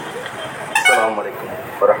அலைக்கும்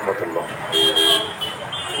வரஹ்மத்துல்லாஹ்.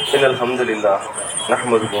 இன்னல் ஹம்துலில்லாஹ்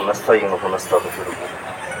நஹ்மதுஹு வ நஸ்தஈனுஹு வ நஸ்தக்ஃபிருஹு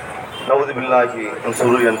நஊது பில்லாஹி மின்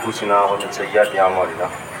ஷுரூரி அன்ஃபுஸினா வ மின் ஸய்யிஆத்தி அஅமாலினா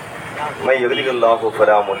மை யஹ்திஹில்லாஹு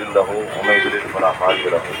ஃபலா முضில்ல லஹு வ மை யுضلل ஃபலா ஹாதிய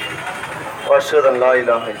லஹு வ அஷ்ஹது அன் லா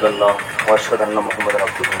இலாஹா இல்லல்லாஹ் வ அஷ்ஹது அன்ன முஹம்மதன்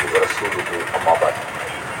அப்துஹு வ ரசூலுஹு. அம்மா பஅத்.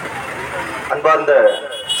 அன்பார்ந்த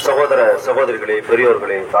சகோதர சகோதரிகளே,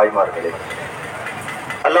 பெரியோர்களே, தாய்மார்களே,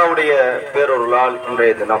 அல்லாஹ்வுடைய பேரொருளால்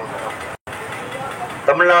இன்றைய தினம்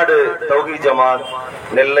தமிழ்நாடு தௌஹீத் ஜமாத்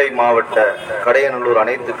நெல்லை மாவட்ட கடையநல்லூர்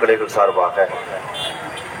அனைத்து கிளைகள் சார்பாக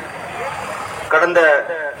கடந்த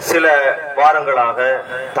சில வாரங்களாக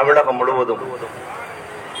தமிழகம் முழுவதும்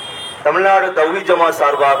தமிழ்நாடு தௌஹீத் ஜமாத்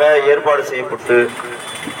சார்பாக ஏற்பாடு செய்யப்பட்டு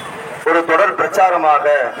ஒரு தொடர் பிரச்சாரமாக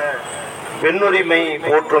பெண்ணுரிமை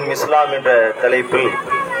போற்றும் இஸ்லாம் என்ற தலைப்பில்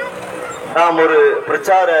நாம் ஒரு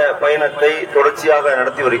பிரச்சார பயணத்தை தொடர்ச்சியாக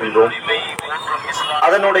நடத்தி வருகின்றோம்.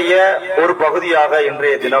 அதனுடைய ஒரு பகுதியாக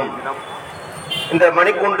இன்றைய தினம் இந்த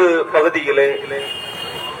மணிக்கூண்டு பகுதியிலே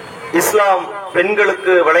இஸ்லாம்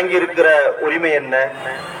பெண்களுக்கு வழங்கி இருக்கிற உரிமை என்ன,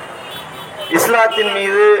 இஸ்லாத்தின்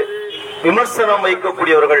மீது விமர்சனம்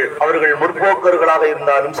வைக்கக்கூடியவர்கள் அவர்கள் முற்போக்கர்களாக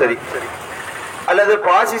இருந்தாலும் சரி அல்லது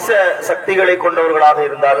பாசிச சக்திகளை கொண்டவர்களாக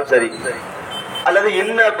இருந்தாலும் சரி அல்லது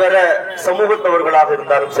இன்ன பிற சமூகத்தவர்களாக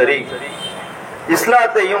இருந்தாலும் சரி,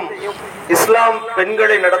 இஸ்லாத்தையும் இஸ்லாம்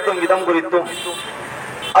பெண்களை நடத்தும் விதம் குறித்தும்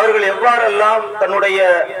அவர்கள் எவ்வாறெல்லாம் தன்னுடைய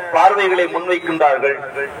பார்வைகளை முன்வைக்கின்றார்கள்,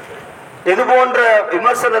 இது போன்ற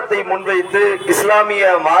விமர்சனத்தை முன்வைத்து இஸ்லாமிய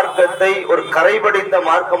மார்க்கத்தை ஒரு கரைபடிந்த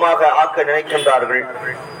மார்க்கமாக ஆக்க நினைக்கின்றார்கள்.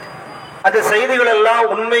 அந்த செய்திகள் எல்லாம்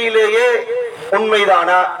உண்மையிலேயே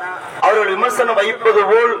உண்மைதானா, அவர்கள் விமர்சனம் வைப்பது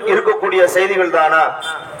போல் இருக்கக்கூடிய செய்திகள் தானா,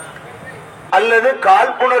 அல்லது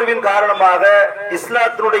காழ்ப்புணர்வின் காரணமாக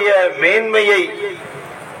இஸ்லாத்தினுடைய மேன்மையை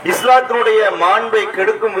இஸ்லாத்தினுடைய மாண்பை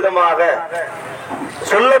கெடுக்கும் விதமாக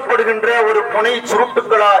சொல்லப்படுகின்ற ஒரு புனை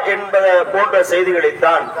சுருட்டுக்களா என்பத போன்ற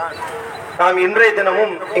செய்திகளைத்தான் நாம் இன்றைய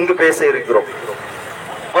தினமும் இங்கு பேச இருக்கிறோம்.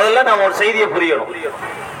 முதல்ல நாம் ஒரு செய்தியை புரியணும்.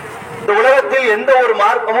 இந்த உலகத்தில் எந்த ஒரு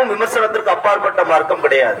மார்க்கமும் விமர்சனத்திற்கு அப்பாற்பட்ட மார்க்கம்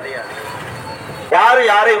கிடையாது. யாரு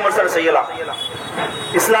யாரை விமர்சனம் செய்யலாம்.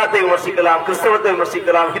 இஸ்லாத்தை விமர்சிக்கலாம், கிறிஸ்தவத்தை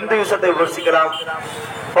விமர்சிக்கலாம், ஹிந்துவிசத்தை விமர்சிக்கலாம்,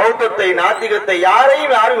 பௌத்தத்தை, நாத்திகத்தை,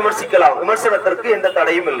 யாரையும் யாரும் விமர்சிக்கலாம். விமர்சனத்திற்கு எந்த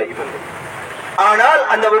தடையும் இல்லை. ஆனால்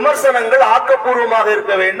அந்த விமர்சனங்கள் ஆக்கப்பூர்வமாக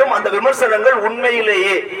இருக்க வேண்டும். அந்த விமர்சனங்கள்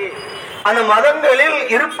உண்மையிலேயே அந்த மதங்களில்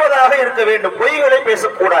இருப்பதாக இருக்க வேண்டும். பொய்களை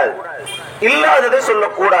பேசக்கூடாது, இல்லாததை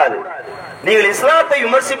சொல்லக்கூடாது. நீங்கள் இஸ்லாத்தை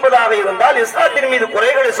விமர்சிப்பதாக இருந்தால், இஸ்லாத்தின் மீது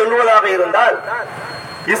குறைகளை சொல்வதாக இருந்தால்,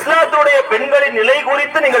 இஸ்லாத்துடைய பெண்களின் நிலை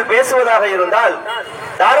குறித்து நீங்கள் பேசுவதாக இருந்தால்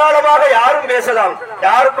தாராளமாக யாரும் பேசலாம்,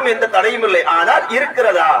 யாருக்கும் எந்த தடையும் இல்லை. ஆனால்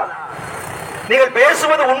இருக்கிறதா, நீங்கள்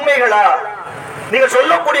பேசுவது உண்மைகளா, நீங்கள்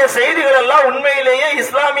சொல்லக்கூடிய செய்திகள் எல்லாம் உண்மையிலேயே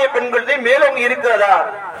இஸ்லாமிய பெண்களுடைய மேலோங்கி இருக்கிறதா,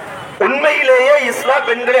 உண்மையிலேயே இஸ்லாம்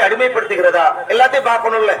பெண்களை அடிமைப்படுத்துகிறதா, எல்லாத்தையும்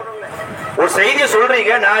பார்க்கணும்ல. ஒரு செய்தியை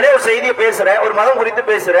சொல்றீங்க, நானே ஒரு செய்தியை பேசுறேன், ஒரு மதம் குறித்து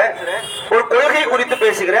பேசுறேன், ஒரு கொள்கை குறித்து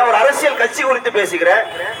பேசுகிறேன், ஒரு அரசியல் கட்சி குறித்து பேசுகிறேன்,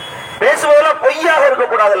 பேசுவதெல்லாம் பொய்யாக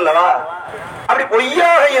இருக்கக்கூடாது அல்லவா? அப்படி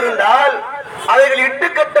பொய்யாக இருந்தால், அவைகள் இட்டு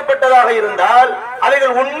கட்டப்பட்டதாக இருந்தால்,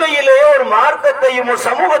 அவைகள் உண்மையிலேயே ஒரு மார்க்கத்தையும் ஒரு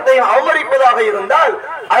சமூகத்தையும் அவமதிப்பதாக இருந்தால்,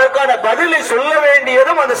 அதற்கான பதிலை சொல்ல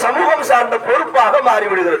வேண்டியதும் அந்த சமூகம் சார்ந்த பொறுப்பாக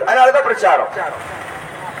மாறிவிடுகிறது. அதனாலதான் பிரச்சாரம்.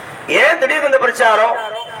 ஏன் திடீர்னு இந்த பிரச்சாரம்,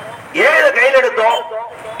 ஏன் இதை கையில் எடுத்தோம்,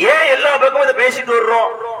 ஏன் எல்லா பக்கமும் இதை பேசிட்டு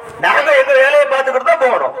வர்றோம்? நாங்க எங்க வேலையை பார்த்துக்கிட்டு தான்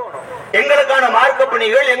போகணும். எங்களுக்கான மார்க்க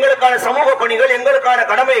பணிகள், எங்களுக்கான சமூக பணிகள், எங்களுக்கான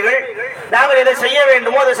கடமைகள், நாங்கள் எதை செய்ய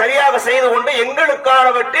வேண்டுமோ அதை சரியாக செய்து கொண்டு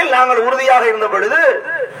எங்களுக்கானவற்றில் நாங்கள் உறுதியாக இருந்த பொழுது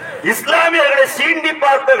இஸ்லாமியர்களை சீண்டி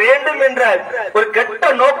பார்க்க வேண்டும் என்ற ஒரு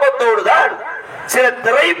கெட்ட நோக்கத்தோடு தான் சில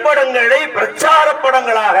திரைப்படங்களை பிரச்சார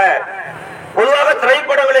படங்களாக, பொதுவாக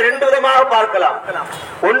திரைப்படங்களை ரெண்டு விதமாக பார்க்கலாம்.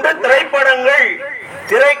 ஒன்று திரைப்படங்கள்,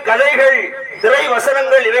 திரைக்கதைகள், திரை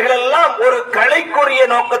வசனங்கள், இவைகள் எல்லாம் ஒரு கலைக்குரிய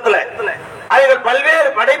நோக்கத்துல அவைகள் பல்வேறு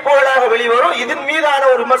படைப்புகளாக வெளிவரும். இதன் மீதான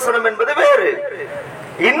ஒரு விமர்சனம் என்பது வேறு.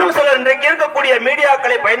 இன்னும் சிலர் இன்றைக்கு இருக்கக்கூடிய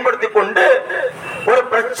மீடியாக்களை பயன்படுத்திக் கொண்டு ஒரு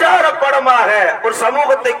பிரச்சார படமாக ஒரு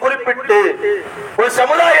சமூகத்தை குறிப்பிட்டு, ஒரு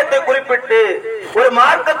சமுதாயத்தை குறிப்பிட்டு, ஒரு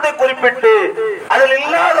மார்க்கத்தை குறிப்பிட்டு அதில்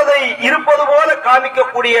இல்லாததை இருப்பது போல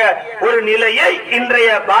காமிக்கக்கூடிய ஒரு நிலையை இன்றைய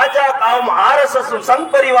பாஜகவும் RSS சங்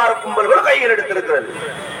பரிவார கும்பல்களும் கையில் எடுத்திருக்கிறது.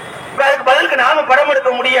 அதுக்கு பதிலுக்கு நாம படம்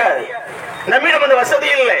எடுக்க முடியாது, நம்மிடம் அந்த வசதி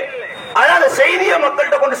இல்லை. ஆனா அந்த செய்தியை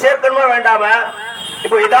மக்கள்கிட்ட கொண்டு சேர்க்கணுமா வேண்டாம?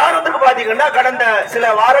 இப்போ உதாரணத்துக்கு பாத்தீங்கன்னா, கடந்த சில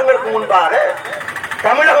வாரங்களுக்கு முன்பாக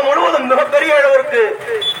தமிழகம் முழுவதும் மிகப்பெரிய அளவிற்கு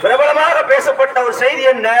பிரபலமாக பேசப்பட்ட ஒரு செய்தி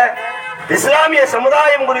என்ன? இஸ்லாமிய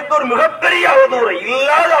சமுதாயம் குறித்து ஒரு மிகப்பெரிய அவதூறை,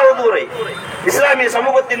 இல்லாத அவதூறை, இஸ்லாமிய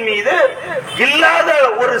சமூகத்தின் மீது இல்லாத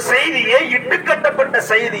ஒரு செய்தியை, இட்டுக்கட்டப்பட்ட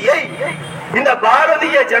செய்தியை இந்த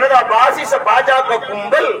பாரதிய ஜனதா பாசிச பாஜக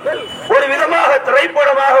கும்பல் ஒரு விதமாக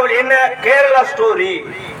திரைப்படமாக என்ன கேரளா ஸ்டோரி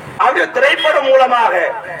அப்படி திரைப்படம் மூலமாக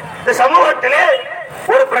இந்த சமூகத்திலே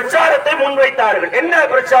ஒரு பிரச்சாரத்தை முன்வைத்தார்கள். என்ன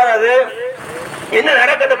பிரச்சாரம் அது? என்ன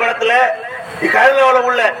நடக்குது படத்துல? கேரளாவில்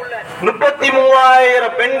உள்ள 33,000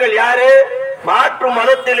 பெண்கள் யாரு மாற்று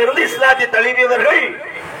மதத்தில் இருந்து இஸ்லாத்தை தழுவியவர்கள்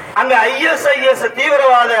அங்க ISIS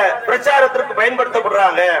தீவிரவாத பிரச்சாரத்திற்கு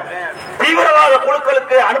பயன்படுத்தப்படுறாங்க, தீவிரவாத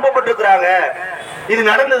குழுக்களுக்கு அனுப்பப்பட்டிருக்கிறாங்க. இது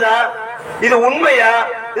நடந்ததா? இது உண்மையா?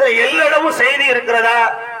 இதுல எல்லா செய்தி இருக்கிறதா?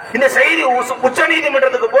 இந்த செய்தி உச்ச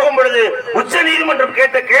நீதிமன்றத்துக்கு போகும் பொழுது உச்ச நீதிமன்றம்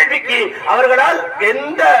கேட்ட கேள்விக்கு அவர்களால்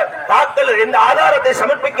எந்த தாக்கல் எந்த ஆதாரத்தை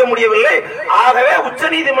சமர்ப்பிக்க முடியவில்லை. ஆகவே உச்ச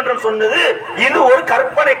நீதிமன்றம் சொன்னது இது ஒரு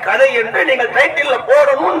கற்பனை கதை என்று நீங்கள் டைட்டில்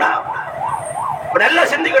போடணும்னா நல்லா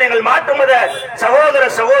சிந்திக்கணும். எங்கள் மாற்று மத சகோதர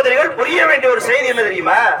சகோதரிகள் புரிய வேண்டிய ஒரு செய்தி என்ன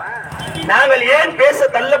தெரியுமா? நாங்கள் ஏன் பேச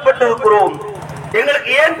தள்ளப்பட்டு இருக்கிறோம்?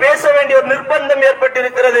 எங்களுக்கு ஏன் பேச வேண்டிய ஒரு நிர்பந்தம்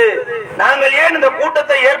ஏற்பட்டிருக்கிறது? நாங்கள் ஏன் இந்த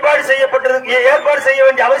கூட்டத்தை ஏற்பாடு செய்ய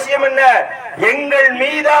வேண்டிய அவசியம் என்ன? எங்கள்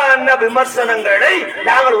மீதான விமர்சனங்களை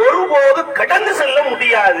நாங்கள் ஒருபோது கடந்து செல்ல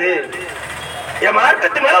முடியாது. என்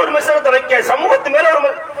மார்க்கத்து மேல ஒரு விமர்சனத்தை வைக்க, சமூகத்து மேல ஒரு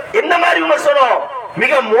என்ன மாதிரி விமர்சனம்?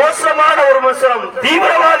 மிக மோசமான ஒரு விமர்சனம்,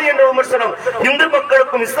 தீவிரவாதி என்ற விமர்சனம். இந்து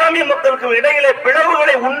மக்களுக்கும் இஸ்லாமிய மக்களுக்கும் இடையிலே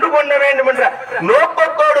பிளவுகளை உண்டு பண்ண வேண்டும் என்ற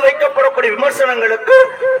நோக்கத்தோடு வைக்கப்படக்கூடிய விமர்சனங்களுக்கு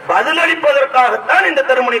பதிலளிப்பதற்காகத்தான் இந்த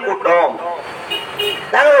திருமணி கூட்டம்.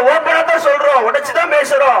 நாங்கள் ஓப்பனா தான் சொல்றோம், உடைச்சுதான்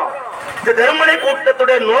பேசுறோம். இந்த திருமணி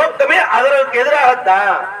கூட்டத்துடைய நோக்கமே அதற்கு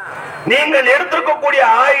எதிராகத்தான். நீங்கள் எடுத்திருக்கக்கூடிய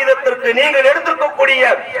ஆயுதத்திற்கு, நீங்கள் எடுத்திருக்கக்கூடிய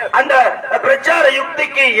அந்த பிரச்சார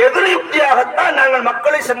யுக்திக்கு எதிர் யுக்தியாகத்தான் நாங்கள்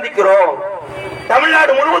மக்களை சந்திக்கிறோம்.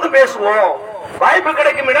 தமிழ்நாடு முழுவதும் பேசுவோம், வாய்ப்பு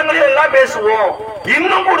கிடைக்கும் இடங்களில் எல்லாம் பேசுவோம்,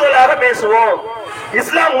 இன்னும் கூடுதலாக பேசுவோம்.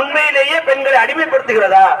 இஸ்லாம் உண்மையிலேயே பெண்களை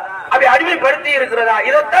அடிமைப்படுத்துகிறதா, அப்படி அடிமைப்படுத்தி இருக்கிறதா,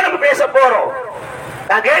 இதைத்தான் நம்ம பேச போறோம்.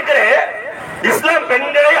 நான் கேட்கிறேன், இஸ்லாம்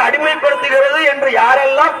பெண்களை அடிமைப்படுத்துகிறது என்று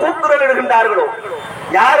யாரெல்லாம் கூக்குரல் இடுகின்றார்களோ,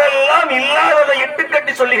 யாரெல்லாம் இல்லாததை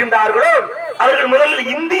இட்டுக்கட்டி சொல்லுகின்றார்களோ அவர்கள் முதலில்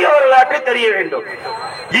இந்திய வரலாற்றை தெரிய வேண்டும்,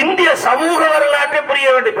 இந்திய சமூக வரலாற்றை புரிய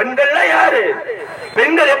வேண்டும். பெண்கள்னா யாரு?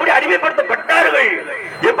 பெண்கள் எப்படி அடிமைப்படுத்தப்பட்டார்கள்,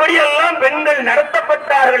 எப்படியெல்லாம் பெண்கள்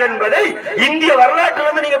நடத்தப்பட்டார்கள் என்பதை இந்திய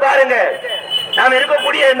வரலாற்றிலிருந்து நீங்க பாருங்க. நாம்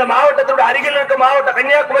இருக்கக்கூடிய இந்த மாவட்டத்தோட அருகில் இருக்க மாவட்டம்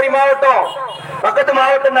கன்னியாகுமரி மாவட்டம், பக்கத்து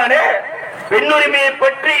மாவட்டம் தானே. பெண் உரிமையை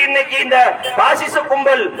பற்றி இன்னைக்கு இந்த பாசிச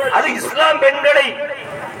கும்பல் அது இஸ்லாம் பெண்களை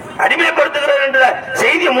அடிமைப்படுத்துகிறது என்ற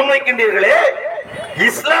செய்தியை முன்வைக்கின்றீர்களே.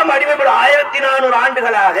 இஸ்லாம் அடிமைப்பட 1400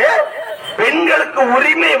 ஆண்டுகளாக பெண்களுக்கு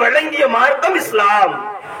உரிமை வழங்கிய மார்க்கம் இஸ்லாம்,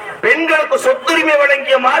 பெண்களுக்கு சொத்துரிமை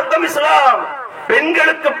வழங்கிய மார்க்கம் இஸ்லாம்,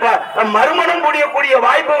 பெண்களுக்கு மறுமணம் முடியக்கூடிய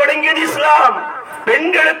வாய்ப்பு வழங்கியது இஸ்லாம்,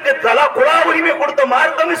 பெண்களுக்கு குலா உரிமை கொடுத்த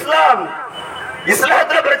மார்க்கம் இஸ்லாம்.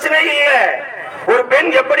 இஸ்லாத்துல பிரச்சனை இல்லை. ஒரு பெண்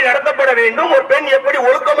எப்படி நடத்தப்பட வேண்டும், ஒரு பெண் எப்படி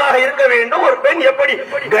ஒழுக்கமாக இருக்க வேண்டும், ஒரு பெண் எப்படி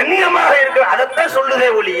கண்ணியமாக இருக்க, அதைத்தான் சொல்லுதே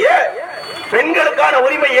ஒழிய பெண்களுக்கான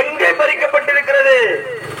உரிமை எங்கே பறிக்கப்பட்டிருக்கிறது?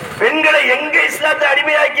 பெண்களை எங்கே இஸ்லாத்தை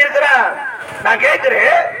அடிமையாக்கி இருக்கிறான்? நான்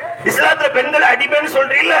கேட்கிறேன், இஸ்லாத்துல பெண்கள் அடிமைன்னு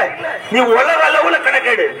சொல்றீல்ல, நீ உலக அளவுல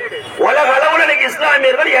கணக்கெடு. உலக அளவுல இன்னைக்கு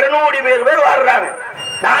இஸ்லாமியர்கள் 200 பேர் வாழ்றாங்க.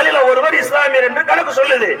 நாளில ஒருவர் இஸ்லாமியர் என்று கணக்கு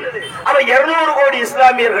சொல்லுது. அவ 200 கோடி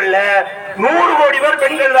இஸ்லாமியர்கள்ல 100 கோடி பேர்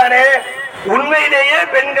பெண்கள் தானே. உண்மையிலேயே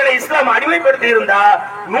பெண்களை இஸ்லாம் அடிமைப்படுத்தி இருந்தா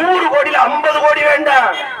 100 கோடியில 50 கோடி வேண்டாம்,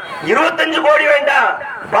 25 கோடி வேண்டாம்,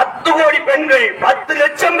 10 கோடி பெண்கள், 10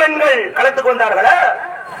 லட்சம் பெண்கள் களத்துக்கு வந்தார்களா?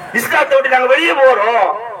 இஸ்லாத்தை விட்டு நாங்க வெளியே போறோம்,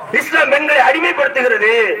 இஸ்லாம் பெண்களை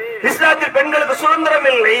அடிமைப்படுத்துகிறது, இஸ்லாத்தில் பெண்களுக்கு சுதந்திரம்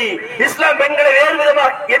இல்லை, இஸ்லாம் பெண்களை வேறு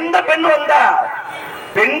விதமாக எந்த பெண் வந்தா?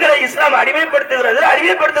 பெண்களை இஸ்லாம்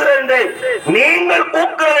அடிமைப்படுத்துகிறது என்று நீங்கள்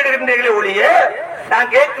கூக்குரல் இடுகின்றீர்களே ஒழிய,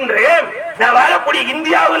 நான் கேட்கின்றேன், நான் வாழக்கூடிய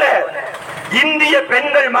இந்தியாவில் இந்திய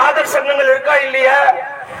பெண்கள் மாதர் சங்கங்கள் இருக்கா இல்லையா?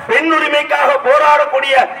 பெண் உரிமைக்காக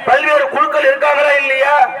போராடக்கூடிய பல்வேறு குழுக்கள் இருக்காங்களா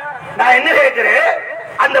இல்லையா? நான் என்ன கேட்கிறேன்,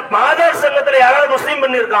 அந்த மாதர் சங்கத்துல யாராவது முஸ்லீம்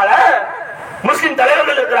பெண் இருக்காளா? முஸ்லிம்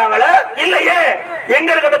தலைவர்கள் இருக்கிறாங்களா? இல்லையே.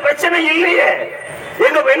 எங்களுக்கு அந்த பிரச்சனை இல்லையே.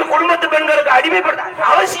 எங்க குடும்பத்து பெண்களுக்கு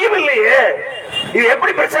அடிமைப்படுத்த அவசியம் இல்லையே. இது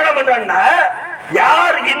எப்படி பிரச்சனை பண்றாங்கன்னா,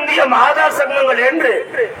 யார் இந்திய மாதர் சங்கங்கள் என்று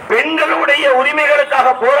பெண்களுடைய உரிமைகளுக்காக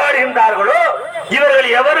போராடுகின்றார்களோ இவர்கள்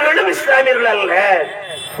எவர்களும் இஸ்லாமியர்கள் அல்ல.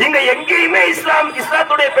 இங்க எங்கேயுமே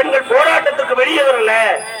இஸ்லாத்துடைய பெண்கள் போராட்டத்துக்கு வெளியே வரல.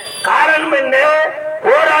 காரணம் என்ன?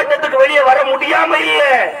 போராட்டத்துக்கு வெளியே வர முடியாம இல்ல.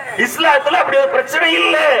 இஸ்லாத்துல அப்படி ஒரு பிரச்சனை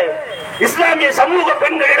இல்ல. இஸ்லாமிய சமூக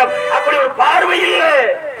பெண்களிடம் அப்படி ஒரு பார்வை இல்ல.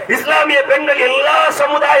 இஸ்லாமிய பெண்கள் எல்லா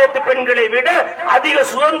சமுதாயத்து பெண்களை விட அதிக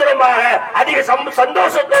சுதந்திரமாக, அதிக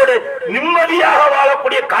சந்தோஷத்தோடு நிம்மதியாக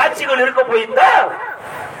வாழக்கூடிய காட்சிகள் இருக்க போய்தான்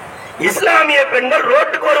இஸ்லாமிய பெண்கள்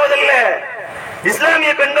ரோட்டுக்கு வருவதில்லை.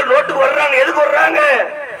 இஸ்லாமிய பெண்கள் ரோட்டுக்கு வர்றாங்க. எதுக்கு வர்றாங்க?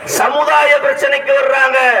 சமுதாய பிரச்சனைக்கு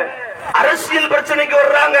வர்றாங்க, அரசியல் பிரச்சனைக்கு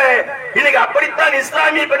வர்றாங்க. இன்னைக்கு அப்படித்தான்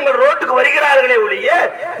இஸ்லாமிய பெண்கள் ரோட்டுக்கு வருகிறார்களே ஒழிய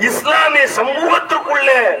இஸ்லாமிய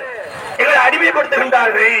சமூகத்திற்குள்ள எங்களை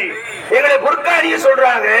அடிமைப்படுத்துகின்றார்கள். எங்களை புர்கானிய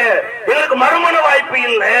சொல்றாங்க, எங்களுக்கு மறுமண வாய்ப்பு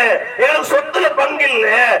இல்ல, எங்களுக்கு சொத்துல பங்கு இல்ல,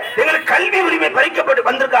 எங்களுக்கு கல்வி உரிமை பறிக்கப்பட்டு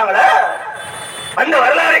வந்திருக்காங்களா? அந்த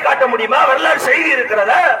வரலாறை காட்ட முடியுமா? வரலாறு செய்தி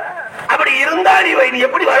இருக்கிறதா? அப்படி இருந்தா நீ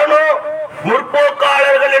எப்படி வரணும்?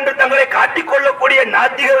 முற்போக்காளர்கள் என்று தங்களை காட்டிக்கொள்ளக்கூடிய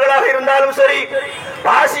நாத்திகர்களாக இருந்தாலும் சரி,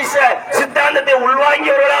 பாசிச சித்தாந்தத்தை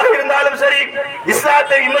உள்வாங்கியவர்களாக இருந்தாலும் சரி,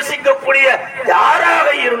 இஸ்லாத்தை விமர்சிக்கக்கூடிய யாராக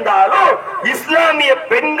இருந்தாலும் இஸ்லாமிய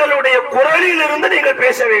பெண்களுடைய குரலில் இருந்து நீங்கள்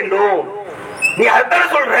பேச வேண்டும். நீ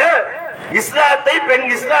அதான் சொல்ற,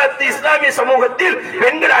 இஸ்லாமிய சமூகத்தில்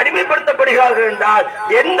பெண்கள் அடிமைப்படுத்தப்படுகிறார்கள் என்றால்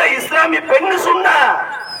எந்த இஸ்லாமிய பெண் சொன்னா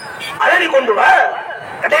அதை நீ கொண்டு வா.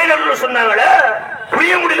 கடைநல்லூர்ல சொன்னாங்களா,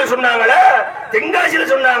 புளியங்குடியில சொன்னாங்களா, தென்காசியில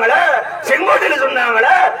சொன்னாங்களா, செங்கோட்டையில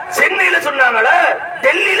சொன்னாங்களா, சென்னையில சொன்னாங்களா,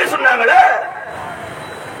 டெல்லியில சொன்னாங்களா?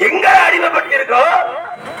 எங்க அடிமைப்பட்டிருக்கோம்?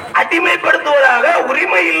 அடிமைப்படுத்துவதாக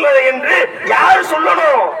உரிமை இல்லை என்று யார்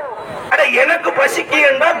சொல்லணும்? அட எனக்கு பசிக்கு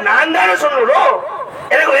என்றால் நான் தானே சொல்லணும்.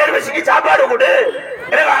 எனக்கு வேறு பசிக்கு சாப்பாடு கொடு,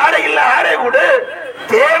 எனக்கு ஆடை இல்ல ஆடை கொடு.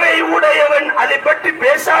 தேவை உடையவன் அதை பற்றி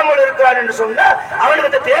பேசாமல் இருக்கிறான் என்று சொன்னா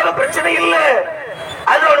அவனுக்கு தேவை பிரச்சனை இல்லை,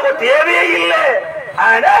 அது அவனுக்கு தேவையே இல்லை.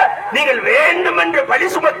 ஆனா நீங்கள் வேண்டும் என்று பழி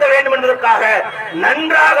சுமத்த வேண்டும் என்பதற்காக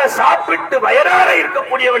நன்றாக சாப்பிட்டு வயறாக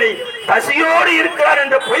இருக்கக்கூடியவனை பசியோடு இருக்கிறார்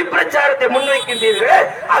என்ற பொய் பிரச்சாரத்தை முன்வைக்கின்றீர்கள்.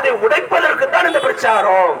 அதை உடைப்பதற்கு தான் இந்த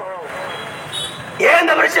பிரச்சாரம். ஏன்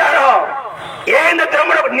இந்த பிரச்சாரம்? ஏன் இந்த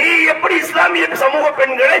திருமணம்? நீ எப்படி இஸ்லாமிய சமூக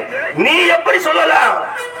பெண்களை நீ எப்படி சொல்லலாம்?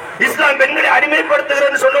 இஸ்லாம் பெண்களை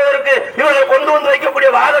அடிமைப்படுத்துகிறது சொல்வதற்கு இவர்கள் கொண்டு வந்து வைக்கக்கூடிய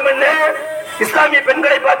வாதம் என்ன? இஸ்லாமிய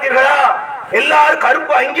பெண்களை பார்த்தீர்களா? எல்லாரும்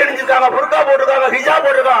கருப்பு அங்கி அணிஞ்சிருக்காங்க, புர்கா போட்டிருக்காங்க, ஹிஜாப்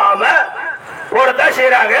போட்டிருக்காங்க. ஆமா, போடத்தான்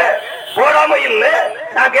செய்யறாங்க, போடாம இல்ல.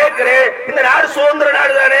 நான் கேட்கிறேன், இந்த நாடு சுதந்திர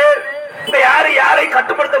நாடு தானே? இந்த யாரை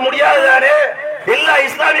கட்டுப்படுத்த முடியாது தானே? எல்லா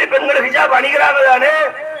இஸ்லாமிய பெண்களும் ஹிஜாப் அணிகிறாங்க தானே?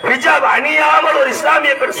 ஹிஜாப் அணியாமல் ஒரு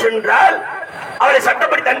இஸ்லாமிய பெண் சென்றால் அவளை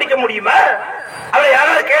சட்டப்படி தண்டிக்க முடியுமா? அவளை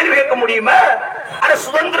யாராவது கேள்வி கேட்க முடியுமா? ஆனா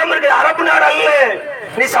சுதந்திரம் இருக்கு. அரபு நாடு அல்ல.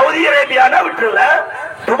 நீ சவுதி அரேபியானா விட்டுருல,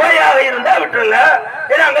 துபாயாக இருந்தா விட்டுருல.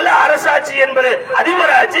 ஏன்னா அங்கெல்லாம் அரசாட்சி என்பது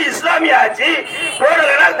அதிபர் ஆட்சி, இஸ்லாமிய ஆட்சி.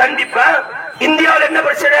 போடலைன்னா தண்டிப்பேன். இந்தியாவில் என்ன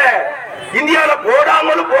பிரச்சனை? இந்தியாவில்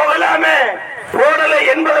போடாமலும் போகலாமே. போடலை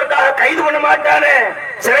என்பதற்காக கைது பண்ண மாட்டானே,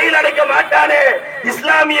 சிறையில் அடைக்க மாட்டானே.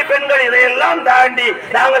 இஸ்லாமிய பெண்கள் இதையெல்லாம் தாண்டி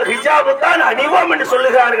நாங்கள் ஹிஜாபு தான் அணிவோம் என்று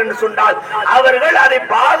சொல்லுகிறார்கள் என்று சொன்னால் அவர்கள் அதை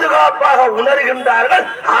பாதுகாப்பாக உணர்கின்றார்கள்,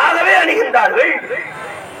 ஆகவே அணிகின்றார்கள்.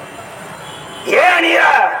 ஏன் அணியா?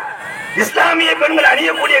 இஸ்லாமிய பெண்கள்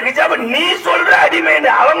அணியக்கூடிய ஹிஜாப் நீ சொல்ற அடிமை,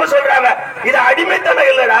 அவங்க சொல்றாங்க இது அடிமைத்தனம்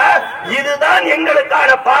இல்லடா, இதுதான் எங்களுக்கான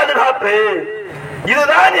பாதுகாப்பு,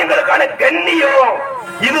 இதுதான் எங்களுக்கான கண்ணியம்,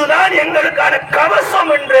 இதுதான் எங்களுக்கான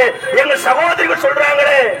கவசம் என்று எங்கள் சகோதரிகள்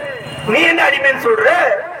சொல்றாங்களே. நீ என்ன அடிமைன்னு சொல்ற?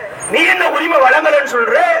 நீ என்ன உரிமை வழங்கலன்னு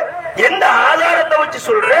சொல்ற? எந்த ஆதாரத்தை வச்சு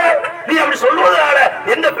சொல்ற? நீ அப்படி சொல்வதனால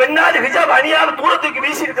எந்த பெண்ணாவது ஹிஜாப் அணியாம தூரத்துக்கு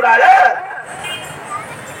வீசி இருக்கிறாள?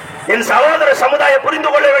 என் சகோதர சமுதாயம் புரிந்து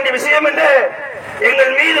கொள்ள வேண்டிய விஷயம் என்ன?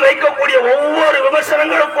 எங்கள் மீது வைக்கக்கூடிய ஒவ்வொரு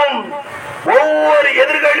விமர்சனங்களுக்கும் ஒவ்வொரு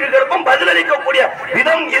எதிர்கேள்விகளுக்கும் பதிலளிக்கக்கூடிய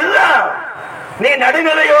விதம் இதுதான். நீ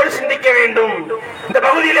நடுநிலையோடு சிந்திக்க வேண்டும். இந்த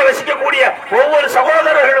பகுதியில் வசிக்கக்கூடிய ஒவ்வொரு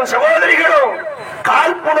சகோதரர்களும் சகோதரிகளும்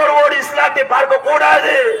காழ்ப்புணர்வோடு இஸ்லாத்தை பார்க்க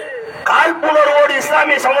கூடாது, காழ்ப்புணர்வோடு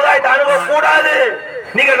இஸ்லாமிய சமுதாயத்தை அணுகக்கூடாது.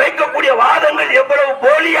 நீங்கள் வைக்கக்கூடிய வாதங்கள் எவ்வளவு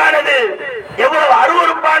போலியானது, எவ்வளவு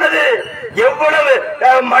அருவருப்பானது, எவ்வளவு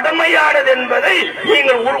மடமையானது என்பதை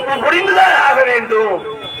நீங்கள் புரிந்துதான் ஆக வேண்டும்.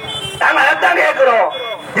 நாங்கள் அதைத்தான் கேட்கிறோம்.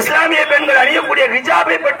 இஸ்லாமிய பெண்கள் அணியக்கூடிய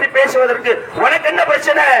ஹிஜாபை பற்றி பேசுவதற்கு உனக்கு என்ன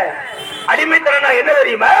பிரச்சனை? அடிமைத்தனம் என்ன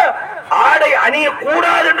தெரியுமா? ஆடை அணிய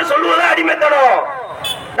கூடாது என்று சொல்லுவது அடிமைத்தனம்.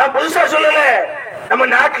 நான் புதுசா சொல்லல. நம்ம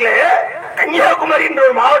நாட்டுல கன்னியாகுமரி என்ற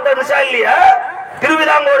ஒரு மாவட்டம் இருந்துச்சா இல்லையா?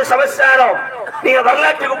 திருவிதாங்கூர் சமஸ்தானம். நீங்க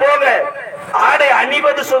வரலாற்றுக்கு போங்க. ஆடை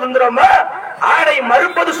அணிவது சுதந்திரமா, ஆடை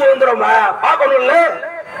மறுப்பது சுதந்திரமா பார்க்கணும்ல.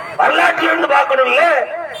 வரலாற்றிலிருந்து இருந்து பார்க்கணும்ல,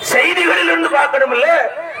 செய்திகளில் இருந்து பார்க்கணும்ல.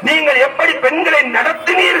 நீங்கள் எப்படி பெண்களை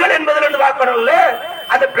நடத்தினீர்கள் என்பதிலிருந்து பார்க்கணும்ல.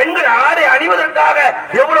 அந்த பெண்கள் ஆடை அணிவதற்காக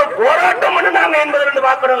எவ்வளவு போராட்டம் பண்ணாங்க என்பதிலிருந்து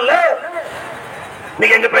பார்க்கணும்ல.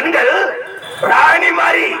 நீங்க எங்க பெண்கள் ராணி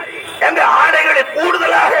மாதிரி எங்க ஆடைகளை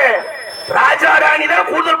கூடுதலாக ராஜா ராணி தான்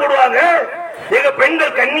கூடுதல் போடுவாங்க. எங்க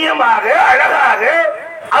பெண்கள் கண்ணியமாக அழகாக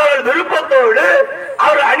அவர்கள் விருப்பத்தோடு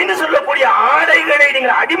அவர்கள் அணிந்து சொல்லக்கூடிய ஆடைகளை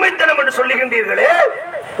நீங்கள் அடிமைத்தனம் என்று சொல்லுகின்றீர்களே.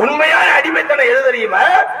 உண்மையான அடிமைத்தனம் எது தெரியுமா?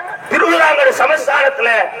 திருவிதாங்கூர் சமஸ்தானத்துல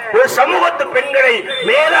ஒரு சமூகத்து பெண்களை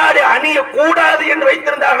மேலாடை அணிய கூடாது என்று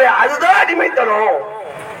வைத்திருந்தார்களே, அதுதான் அடிமைத்தனம்.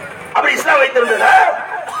 அப்படி இஸ்லாம் வைத்திருந்ததா?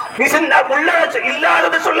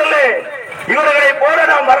 இல்லாதது சொல்லல. இவர்களை போல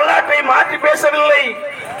நாம் வரலாற்றை மாற்றி பேசவில்லை,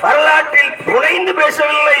 வரலாற்றில் புனைந்து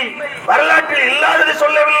பேசவில்லை, வரலாற்றில் இல்லாததை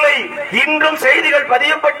சொல்லவில்லை. இன்றும் செய்திகள்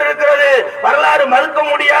பதியப்பட்டிருக்கிறது, வரலாறு மறுக்க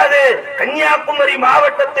முடியாது. கன்னியாகுமரி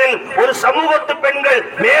மாவட்டத்தில் ஒரு சமூகத்து பெண்கள்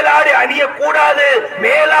மேலாடை அணியக்கூடாது,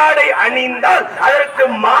 மேலாடை அணிந்தால் அதற்கு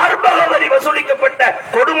மார்பக வரி வசூலிக்கப்பட்ட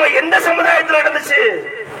கொடுமை எந்த சமுதாயத்தில் நடந்துச்சு?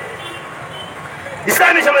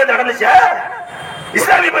 இஸ்லாமிய சமுதாயத்தில் நடந்துச்சா?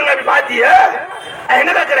 இஸ்லாமிய பெண்கள் பாத்திய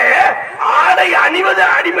என்ன கேட்கிறேன்? ஆடை அணிவது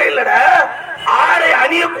அடிமை இல்லட, ஆடை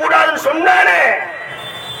அணியக்கூடாதுன்னு சொன்னானே,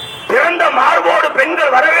 பிறந்த மார்போடு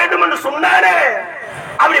பெண்கள் வர வேண்டும் என்று சொன்னானே,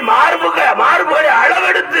 அப்படி மார்புகளை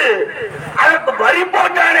அளவெடுத்து அதற்கு வரி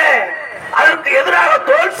போட்டானே, அதற்கு எதிராக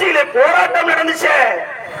தோல்சியிலே போராட்டம் நடந்துச்சு.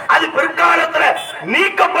 அது பிற்காலத்தில்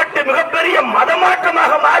நீக்கப்பட்டு மிகப்பெரிய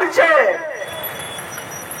மதமாற்றமாக மாறிச்சு.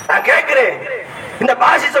 நான் கேட்கிறேன், இந்த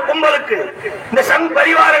பாசிச கும்பலுக்கு, இந்த சங்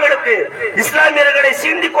பரிவாரங்களுக்கு இஸ்லாமியர்களை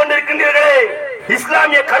சீண்டிக் கொண்டிருக்கின்றீர்களே,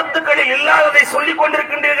 இஸ்லாமிய கருத்துக்களில் இல்லாததை சொல்லிக்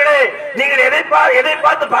கொண்டிருக்கின்றீர்களே, நீங்கள் எதை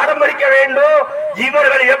பார்த்து பாடம் படிக்க வேண்டும்?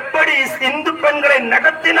 இவர்கள் எப்படி இந்து பெண்களை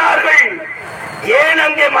நடத்தினார்கள்? ஏன்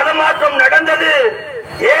அங்கே மதமாற்றம் நடந்தது?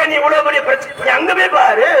 ஏன் இவ்வளவு பெரிய பிரச்சனை? அங்கவே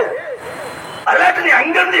பாரு, வரலாற்று நீ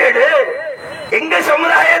அங்கிருந்து எடு. எங்க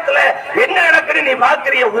சமுதாயத்துல என்ன நடக்குது நீ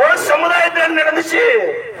பாக்குறிய? ஓ சமுதாயத்தில் நடந்துச்சு,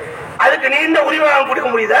 அதுக்கு நீண்ட உரிமை கொடுக்க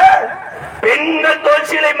முடியுதா? பெண்கள்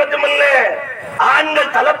தோல்சிகளை மட்டுமல்ல,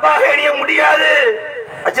 ஆண்கள் தலப்பாக எறிய முடியாது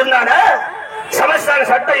வச்சிருந்தான சமஸ்தான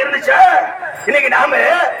சட்டம் இருந்துச்சா? இன்னைக்கு நாம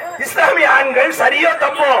இஸ்லாமிய ஆண்கள் சரியோ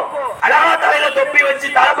தப்போ அழகா தலையில தொப்பி வச்சு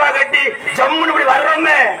தலப்பா கட்டி ஜம்முன்னு இப்படி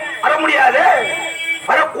வர்றோமே, வர முடியாது,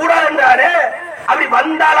 வரக்கூடாது என்றாரு. அப்படி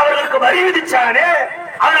வந்தால் அவர்களுக்கு வரி விதிச்சானே,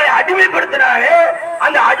 அவர்களை அடிமைப்படுத்தினானே,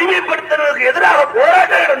 அந்த அடிமைப்படுத்துறதுக்கு எதிராக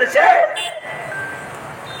போராட்டம் நடந்துச்சு.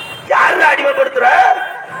 யாரு அடிமைப்படுத்துற?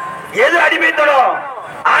 எது அடிமைத்தனம்?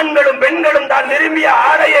 ஆண்களும் பெண்களும் தான் விரும்பிய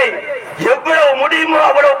ஆடையை எவ்வளவு முடியுமோ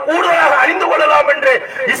அவ்வளவு கூடுதலாக அணிந்து கொள்ளலாம் என்று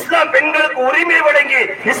இஸ்லாம் பெண்களுக்கு உரிமை வழங்கி,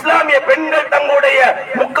 இஸ்லாமிய பெண்கள் தங்களுடைய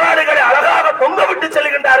முக்காடுகளை அழகாக தொங்க விட்டு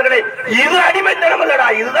செல்கின்றார்களே, இது அடிமைத்தனம் இல்லடா,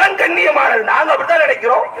 இதுதான் கண்ணியமானது. நாங்க அப்படித்தான்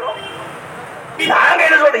நினைக்கிறோம். நாங்க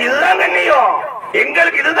என்ன சொல்றோம்? இதுதான் கண்ணியம்,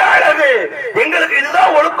 எங்களுக்கு இதுதான் அழகு, எங்களுக்கு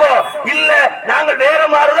இதுதான் ஒழுக்கம். இல்ல நாங்கள் வேற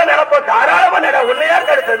மாதிரிதான் நினைப்போம். தாராளமா நட, உன்னையா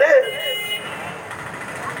தடுத்தது?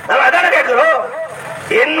 நாங்க அதான கேட்கிறோம்.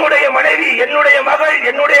 என்னுடைய மனைவி, என்னுடைய மகள்,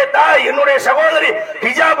 என்னுடைய தாய், என்னுடைய சகோதரி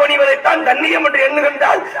ஹிஜாப் அணிவதைத்தான் கண்ணியம் என்று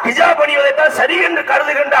எண்ணுகின்றால், ஹிஜாப் அணிவதைத்தான் சரி என்று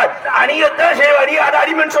கருதுகின்றால், அணியத்தான் செய்வாடி, அது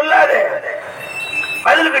அடிமைன்னு சொல்லாது.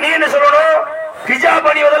 பதிலுக்கு நீ என்ன சொல்லணும்? ஹிஜாப்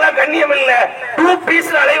அணிவதெல்லாம் கண்ணியம் இல்ல, டூ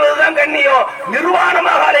பீஸ் அலைவதுதான் கண்ணியம்,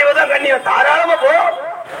 நிர்வாணமாக அலைவதுதான் கண்ணியம். தாராளமா போ.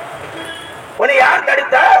 உன்னை யார்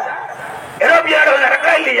தடுத்த? ஐரோப்பிய நாடுகள்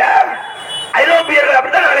நடக்கா இல்லையா? ஐரோப்பியர்கள்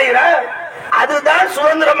அப்படித்தான் அலைகிற. அதுதான்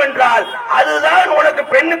சுதந்திரம் என்றால், அதுதான் உனக்கு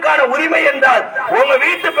பெண்ணுக்கான உரிமை என்றால், உங்க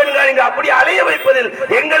வீட்டு பெண்கள் இங்க அப்படி அலைய வைப்பதில்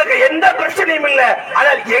எங்களுக்கு எந்த பிரச்சனையும் இல்லை.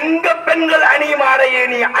 ஆனால் எங்க பெண்கள் அணியும் ஆடையை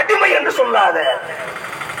நீ அடிமை என்று சொல்லாத.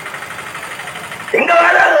 எங்க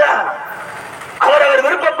வாழாதுதான் அவரவர்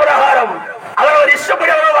விருப்ப பிரகாரம் அவரவர்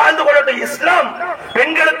இஷ்டப்படி அவர் வாழ்ந்து கொள்ளட்டும். இஸ்லாம்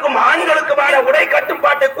பெண்களுக்கும் ஆண்களுக்குமான உடை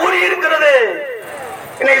கட்டுப்பாட்டை கூறி இருக்கிறது.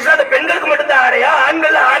 இஸ்லாத்த பெண்களுக்கு மட்டும்தான் ஆடையா?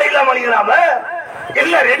 ஆண்கள் ஆடை இல்லாம அணிகலாம?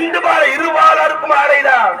 இல்ல, ரெண்டு பால இருபாலருக்கும்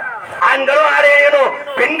ஆடைதான். ஆண்களும் ஆடை அணியணும்,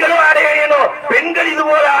 பெண்களும் ஆடை அணியணும். பெண்கள் இது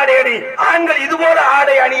போல ஆடை அணி, ஆண்கள் இது போல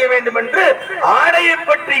ஆடை அணிய வேண்டும் என்று ஆடையை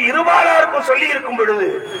பற்றி இருபாலருக்கும் சொல்லி இருக்கும் பொழுது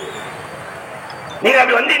நீங்க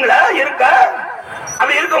அப்படி வந்தீங்களா? இருக்கா?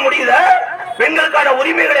 அப்படி இருக்க முடியுதா? பெண்களுக்கான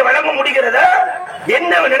உரிமைகளை வழங்க முடிகிறதா?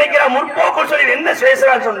 என்ன நினைக்கிறா? முற்போக்கு சொல்லி என்ன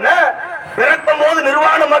பேசுறான்னு சொன்ன, பிறக்கும் போது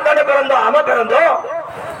நிர்வாணமா தானே பிறந்தோம். ஆமா பிறந்தோம்.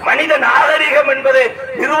 மனித நாகரிகம் என்பது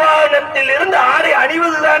நிர்வாணத்தில் இருந்து ஆடை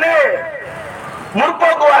அணிவதுதானே.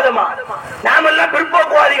 முற்போக்குவாதமா? நாமெல்லாம்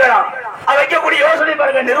பிற்போக்குவாதிகளா? வைக்கக்கூடிய யோசனை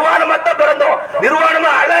பாருங்க. நிர்வாணமா தான் பிறந்தோம்,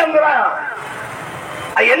 நிர்வாணமா அழகுங்கிறான்.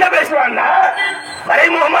 என்ன பேசுறான்னா,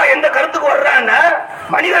 மறைமுகமா எந்த கருத்துக்கு வர்றான்னா,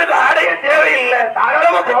 மனிதனுக்கு ஆடைய தேவையில்லை,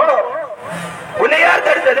 தாராளமா போ. உன்னை யார்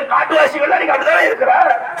தடுத்தது? காட்டுவாசிகள் நீங்க அப்படித்தானே இருக்கிற.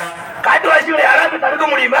 காட்டுவாசிகளை யாராவது தடுக்க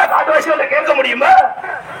முடியுமா? காட்டுவாசிகளை கேட்க முடியுமா?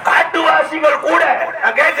 காட்டுவாசிகள் கூட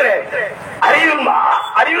நான் கேட்கிறேன்,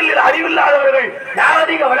 அறிவில்லாதவர்கள்,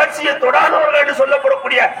 நாகரிக வளர்ச்சியை தொடாதவர்கள் என்று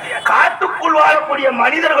சொல்லப்படக்கூடிய காட்டுக்குள் வாழக்கூடிய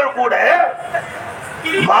மனிதர்கள் கூட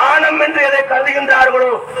மானம் என்று எதை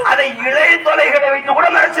கருதுகின்றார்களோ அதை இளைய தொலைகளை வைத்து கூட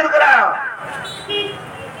மறைச்சிருக்கிறான்.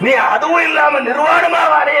 நீ அதுவும் இல்லாம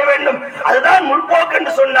நிர்வாணமாக அடைய வேண்டும், அதுதான் முற்போக்கு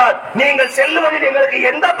என்று சொன்னால், நீங்கள் செல்லுவதில் எங்களுக்கு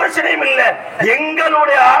எந்த பிரச்சனையும் இல்லை.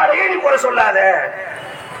 எங்களுடைய ஆடையை நீ குறை சொல்லாத,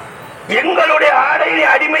 எங்களுடைய ஆடையை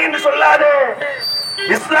அடிமை என்று சொல்லாத.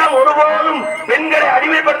 இஸ்லாம் ஒருபோதும் பெண்களை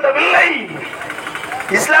அடிமைப்படுத்தவில்லை.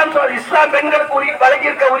 இஸ்லாம் பெண்களுக்கு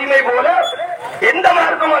வழங்கியிருக்க உரிமை போல எந்த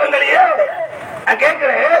மார்க்கம் வரங்களையே நான்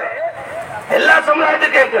கேட்கிறேன். எல்லா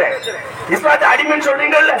சமுதாயத்தையும் கேட்கிறேன். இஸ்லாத்தை அடிமைன்னு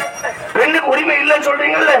சொல்றீங்கல்ல, பெண்ணுக்கு உரிமை இல்லைன்னு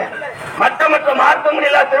சொல்றீங்கல்ல, மற்ற மற்ற மார்க்கங்கள்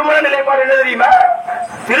எல்லா திருமண நிலைப்பாடு என்ன தெரியுமா?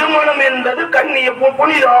 திருமணம் என்பது கண்ணிய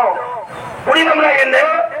புனிதம். புனிதம்னா என்ன?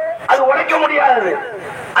 அது உடைக்க முடியாது.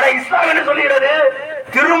 ஆனா இஸ்லாம் என்ன சொல்லுகிறது?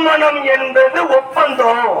 திருமணம் என்பது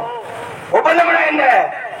ஒப்பந்தம். ஒப்பந்தம்னா என்ன?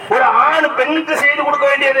 ஒரு ஆண் பெண்ணுக்கு செய்து கொடுக்க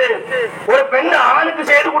வேண்டியது, ஒரு பெண் ஆணுக்கு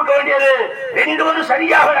செய்து கொடுக்க வேண்டியது, ரெண்டு பேரும்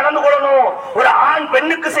சரியாக நடந்து கொள்ளணும். ஒரு ஆண்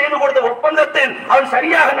பெண்ணுக்கு செய்து கொடுத்த ஒப்பந்தத்தில் அவன்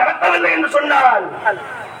சரியாக நடக்கவில்லை என்று சொன்னால்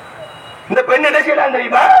இந்த பெண் என்ன செய்யலாம்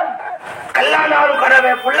தெரியுமா? கல்லானாலும்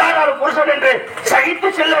கணவன், புல்லானாலும் புருஷன் என்று சகித்து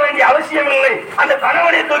செல்ல வேண்டிய அவசியம் இல்லை. அந்த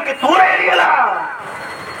கணவனை தூக்கி தூர எறியலாம்.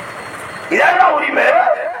 இதான உரிமை,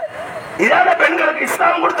 இதான பெண்களுக்கு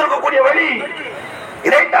இஸ்லாம் கொடுத்திருக்கக்கூடிய வழி.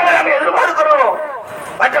 இதைத்தான் நாங்கள் எதிர்பார்க்கிறோம்.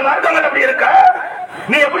 மற்ற மார்க்கங்கள் அப்படி இருக்க?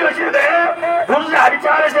 நீ எப்படி வச்சிருக்க? புருஷன்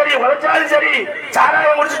அடிச்சாலும் சரி, உழைச்சாலும் சரி,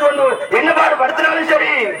 சாராயம் முடிச்சுட்டு வந்து என்ன பாடு படுத்தினாலும்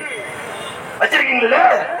சரி வச்சிருக்கீங்கல்ல?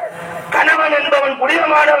 கணவன் என்பவன்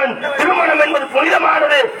புனிதமானவன், திருமணம் என்பது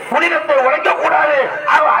புனிதமானது. புனிதத்தை உழைக்க கூடாது.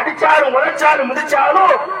 அவன் அடிச்சாலும் உழைச்சாலும்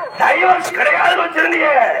மிதிச்சாலும் டைவர்ஸ் கிடையாது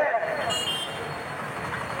வச்சிருந்தீங்க.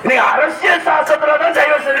 நீங்க அரசியல் சாஸ்திரத்துலதான்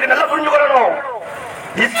டைவர்ஸ் இருக்கு, நல்லா புரிஞ்சுக்கணும்.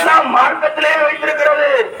 இஸ்லாம் மார்க்கத்திலே வைத்திருக்கிறது,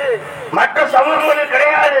 மற்ற சமூகங்களில்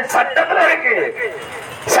கிடையாது, சட்டத்துல இருக்கு.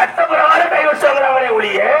 சட்ட பிரகாரம் டைவர்ஸ் வாங்குறாங்களே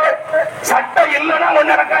ஒழிய சட்டம் இல்லைன்னா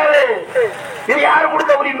ஒண்ணு நடக்காது. இது யாரு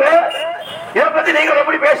கொடுத்த உரிமை? இதை பத்தி நீங்கள்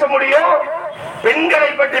எப்படி பேச முடியும்? பெண்களை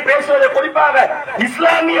பற்றி பேசுவதை, குறிப்பாக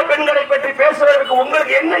இஸ்லாமிய பெண்களை பற்றி பேசுவதற்கு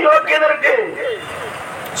உங்களுக்கு என்ன யோக்கியதை இருக்கு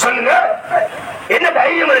சொல்லுங்க? என்ன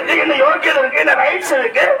தைரியம் இருக்கு? என்ன யோக்கியதை இருக்கு? என்ன ரைட்ஸ்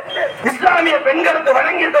இருக்கு? இஸ்லாமிய பெண்களுக்கு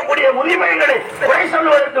வழங்கி இருக்கக்கூடிய உரிமைகளை குறை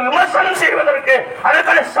சொல்வதற்கு, விமர்சனம் செய்வதற்கு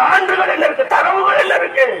அதற்கான சான்றுகள் என்ன இருக்கு? தரவுகள் என்ன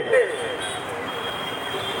இருக்கு?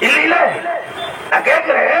 இல்ல நான்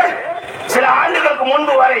கேட்கிறேன். சில ஆண்டுகளுக்கு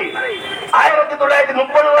முன்பு வரை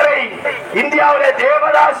 1930 வரை இந்தியாவிலே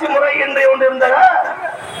தேவதாசி முறை என்று ஒன்று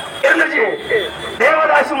இருந்துச்சு.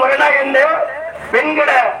 தேவதாசி முறைனா என்ன?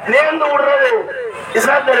 பெண்களை நேர்ந்து விடுறது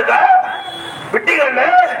இஸ்லாத்துல இருக்கா? விட்டிகள்.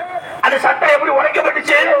 அந்த சட்டம் எப்படி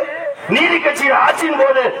உடைக்கப்பட்டுச்சு? நீதி கட்சியின் ஆட்சியின்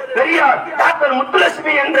போது பெரியார் டாக்டர்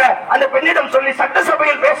முத்துலட்சுமி என்ற அந்த பெண்ணிடம் சொல்லி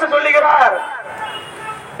சட்டசபையில் பேச சொல்லுகிறார்.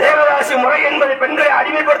 தேவதாசி முறை என்பது பெண்களை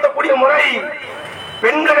அடிமைப்படுத்தக்கூடிய முறை.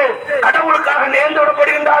 பெண்கள் கடவுளுக்காக நேர்ந்து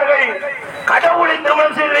விடப்படுகின்றார்கள், கடவுளை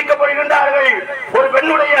திருமணம் செய்து வைக்கப்படுகின்றார்கள். ஒரு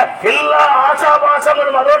பெண்ணுடைய எல்லா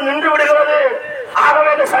ஆசாபாசங்களும் அதோடு நின்று விடுகிறது. ஆகவே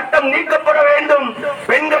இந்த சட்டம் நீக்கப்பட வேண்டும்,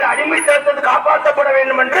 பெண்கள் அடிமைத்தனத்திற்கு காப்பாற்றப்பட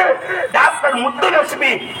வேண்டும் என்று டாக்டர்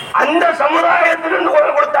முத்துலட்சுமி அந்த சமுதாயத்திலிருந்து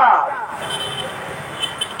குரல் கொடுத்தார்.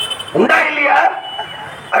 உண்டா இல்லையா?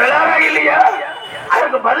 வரலாறா இல்லையா?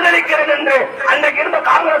 அதற்கு பதிலளிக்கிறேன் என்று அன்றைக்கு இருந்த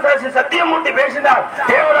காங்கிரஸ் அரசு சத்தியமூர்த்தி பேசினார்.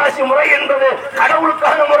 தேவதாசி முறை என்பது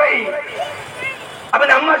கடவுளுக்கான முறை. அப்ப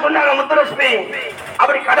நம்ம சொன்னாங்க முத்துலட்சுமி,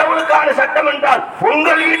 அப்படி கடவுளுக்கான சட்டம் என்றால்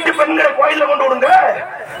உங்கள் வீட்டு பெண்களை கோயில கொண்டு விடுங்க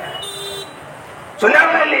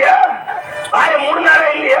சொன்னாங்களா இல்லையா? மூணு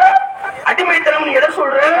இல்லையா? அடிமைத்தனம் எதை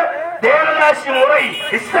சொல்ற? தேவதாசி முறை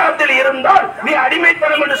இஸ்லாத்தில் இருந்தால் நீ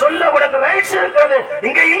அடிமைத்தனம் என்று சொல்ல உனக்கு ரைட்ஸ் இருக்கிறது.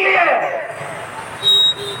 இங்க இல்லையே.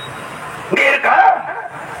 இங்க இருக்கா?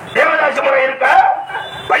 தேவதாசி முறை இருக்கா?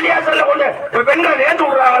 பள்ளியாசல்ல கொண்டு பெண்களை நேர்ந்து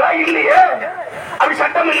விடுறாங்களா? இல்லையே. அப்படி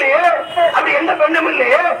சட்டம் இல்லையே. அப்படி எந்த பெண்ணும்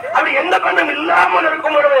இல்லையே. அப்படி எந்த பெண்ணும் இல்லாமல்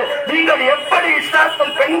இருக்கும் பொழுது நீங்கள் எப்படி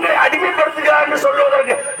இஸ்லாத்தில் பெண்களை அடிமைப்படுத்துகிறார்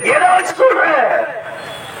சொல்லுவதற்கு ஏதாச்சும் சொல்ற?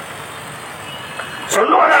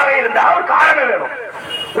 சொல்லுவதாக இருந்தா ஒரு காரணம் வேணும்,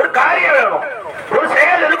 ஒரு காரியம் வேணும், ஒரு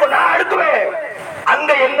செயல் இருக்கும். நான் அடுக்குவேன்.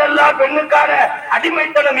 அங்க எங்கெல்லாம் பெண்ணுக்கான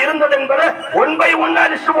அடிமைத்தனம் இருந்தது என்பதை ஒன் பை ஒன்னா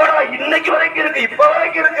லிஸ்ட் போடலாம். இன்னைக்கு வரைக்கும் இருக்கு, இப்ப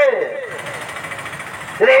வரைக்கும் இருக்கு.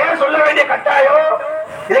 இதையே சொல்ல வேண்டிய கட்டாயம்,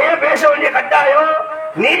 இதையே பேச வேண்டிய கட்டாயம்.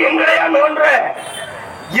 நீ எங்களையா நோன்ற?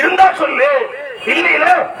 இருந்தா சொல்லு, இல்லையில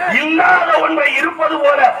இல்லாத ஒன்றை இருப்பது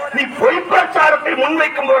போல நீ பொய் பிரச்சாரத்தை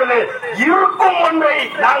முன்வைக்கும் பொழுது இருக்கும் ஒன்றை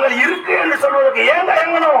நாங்கள் இருக்கு என்று சொல்வதற்கு ஏன்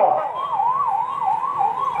தயங்கணும்?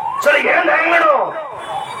 சொல்ல, ஏன் தயங்கணும்?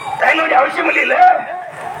 தயங்க வேண்டிய அவசியம் இல்ல.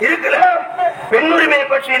 இருக்குல்ல. பெண் உரிமையை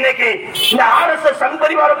பற்றி இன்னைக்கு இந்த RSS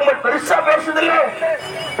சங்பரிவார கும்பல் பெருசா பேசுதில்ல.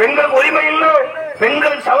 பெண்களுக்கு உரிமை இல்ல,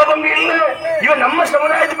 பெண்களுக்கு சமபங்கு இல்ல. இவன் நம்ம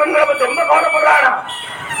சமுதாயத்து பெண்களை பத்தி ரொம்ப கவலைப்படுறானா?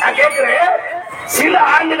 நான் கேட்கிறேன். சில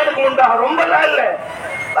ஆண்டுகளுக்கு முன்பாக, ரொம்ப இல்ல,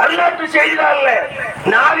 வரலாற்று செய்திதான் இல்ல,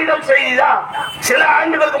 நாளிதழ் செய்திதான். சில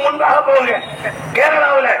ஆண்டுகளுக்கு முன்பாக போங்க,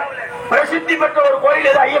 கேரளாவில் பிரசித்தி பெற்ற ஒரு கோயில்,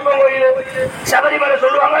 இது ஐயப்பன் கோயில், சபரிமலை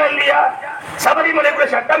சொல்லுவாங்க இல்லையா? சபரிமலைக்குள்ள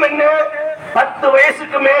சட்டம் என்ன? 10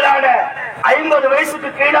 வயசுக்கு மேலான 50 வயசுக்கு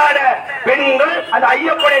கீழான பெண்கள் அந்த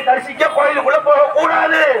ஐயப்பனை தரிசிக்க கோயிலுக்குள்ள போக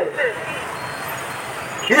கூடாது.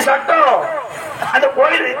 இது சட்டம். அந்த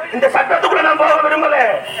கோயில், இந்த சட்டத்துக்குள்ள நான் போக விரும்பல.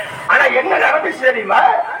 ஆனா என்ன நடந்துச்சு தெரியுமா?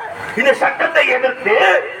 இந்த சட்டத்தை எதிர்த்து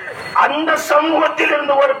அந்த சமூகத்தில்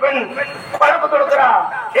இருந்து ஒரு பெண் வழக்கு தொடுக்கிறார்.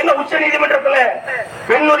 எங்க உச்ச நீதிமன்றத்தில்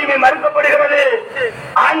பெண் உரிமை மறுக்கப்படுகிறது.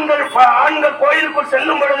 ஆண்கள் கோயிலுக்குள்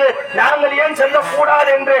செல்லும் பொழுது நாங்கள் ஏன்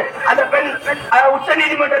செல்லக்கூடாது என்று அந்த பெண் உச்ச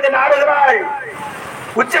நீதிமன்றத்தை நாடுகிறாள்.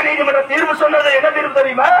 உச்ச நீதிமன்ற தீர்ப்பு சொன்னது என்ன தீர்ப்பு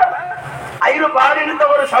தெரியுமா? பாலினத்த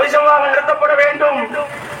ஒரு சவிசமாக நடத்தப்பட வேண்டும்,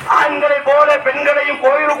 ஆண்களை போல பெண்களையும்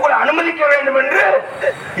கோயிலுக்குள் அனுமதிக்க வேண்டும் என்று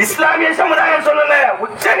இஸ்லாமிய சமுதாயம் சொல்லல,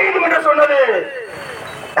 உச்ச நீதிமன்றம் சொன்னது.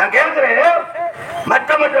 நான் கேட்கிறேன்,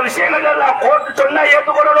 மற்ற விஷயங்கள் எல்லாம் கோர்ட்டு சொன்னா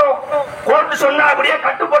ஏற்றுக்கொள்ளணும், கோர்ட்டு சொன்னா அப்படியே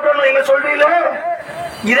கட்டுப்பட்டணும் எங்க சொல்றீங்க.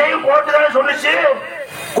 இதையும் கோர்ட்டு தானே சொல்லுச்சு.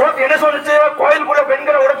 கோர்ட் என்ன சொல்லுச்சு? கோயிலுக்குள்ள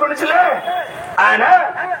பெண்களை விட சொல்லுச்சுல. ஆனா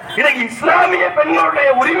இன்னைக்கு இஸ்லாமிய பெண்களுடைய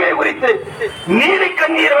உரிமை குறித்து நீதி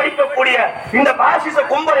கண்ணீர் வடிக்கக்கூடிய இந்த பாசிச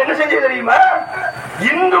கும்பல் என்ன செஞ்சது தெரியுமா?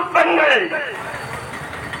 இந்து பெண்கள்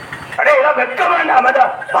வெட்க வேண்டாம்,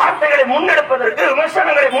 வார்த்தைகளை முன்னெடுப்பதற்கு,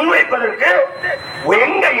 விமர்சனங்களை முன்வைப்பதற்கு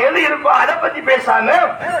எங்க எது இருக்கோ அதை பத்தி பேசாம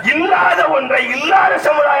இல்லாத ஒன்றை இல்லாத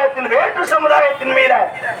சமுதாயத்தில் வேற்று சமுதாயத்தின் மீது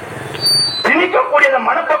திணிக்கக்கூடிய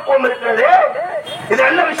மனப்பக்குவம் இருக்கிறது. இது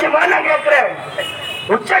நல்ல விஷயமா நான் கேட்கிறேன்.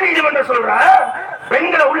 உச்ச நீதிமன்றம் சொல்ற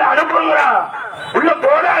பெண்களை உள்ள அனுப்புங்கிறா, உள்ள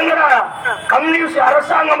போறாங்கிறா. கம்யூனிஸ்ட்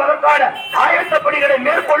அரசாங்கம் அதற்கான ஆயத்த பணிகளை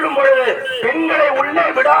மேற்கொள்ளும் பொழுது பெண்களை உள்ளே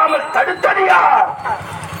விடாமல் தடுத்தடியா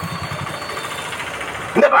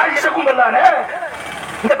இந்த பாஜக கும்பல் தானே,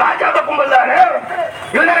 இந்த பாஜக கும்பல் தானே.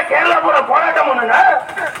 இவங்க கேரளா போற போராட்டம் ஒண்ணுன்னா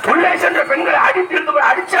உள்ளே சென்ற பெண்களை அடித்து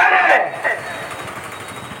அடிச்சானே.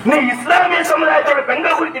 நீ இஸ்லாமிய சமுதாயத்தோட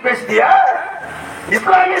பெண்கள் குறித்து பேசுதியா?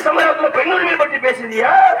 இஸ்லாமிய சமுதாயத்தோட பெண் உரிமை பற்றி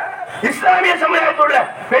பேசுதியா? இஸ்லாமிய சமுதாயத்தோட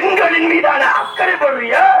பெண்களின் மீதான அக்கறை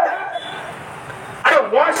படுறியா?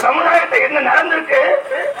 சமுதாயத்தை என்ன நடந்திருக்கு,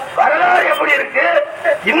 வரலாறு எப்படி இருக்கு,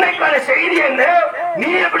 இன்னைக்கான செய்தி என்ன, நீ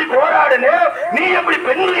எப்படி போராடுன, நீ எப்படி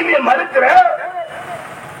பெண் உரிமையை மறுக்கிற?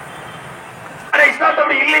 ஆனா இஸ்லாத்தை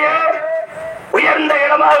அப்படி இல்லையே. உயர்ந்த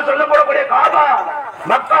இடமாக சொல்லப்படக்கூடிய காபா,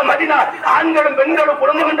 மக்கா, மதீனா, ஆண்களும் பெண்களும்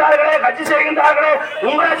குடும்பகின்றார்களே, கட்சி செய்கின்றார்களே,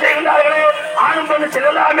 உங்களை செய்கின்றார்களே, ஆணும் பெண்ணு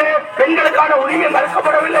செல்லலாமே, பெண்களுக்கான உரிமை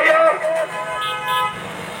மறுக்கப்படவில்லையே.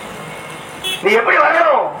 நீ எப்படி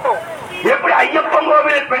வரணும்? எப்படி ஐயப்பன்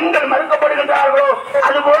கோவிலில் பெண்கள் மறுக்கப்படுகின்றார்களோ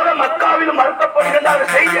அதுபோல மக்காவிலும் மறுக்கப்படுகின்ற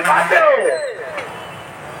செய்தியை காட்டு.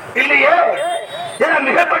 இல்லையே,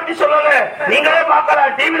 மிகப்பட்டி சொல்லுங்க, நீங்களே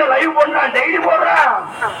பார்க்கலாம், டிவியில லைவ் போடுறான், டெய்லி போடுறான்.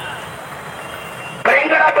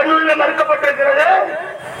 பெண்களா பெண் உரிமை மறுக்கப்பட்டிருக்கிறது.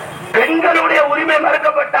 பெண்களுடைய உரிமை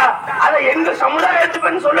மறுக்கப்பட்டா அதை எங்க சமுதாயத்து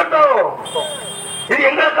பெண் சொல்லட்டும். இது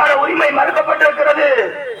எங்களுக்கான உரிமை மறுக்கப்பட்டிருக்கிறது,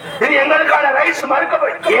 இது எங்களுக்கான ரைட்ஸ்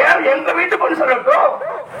மறுக்கப்பட்டு எங்க வீட்டு பெண் சொல்லட்டும்,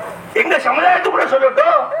 எங்க சமுதாயத்துக்கு கூட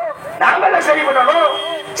சொல்லட்டும். நாங்கள சரி பண்ணணும்,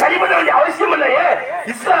 சரி பண்ண வேண்டிய அவசியம் இல்லையே.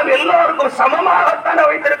 இஸ்லாம் எல்லோருக்கும் சமமாகத்தான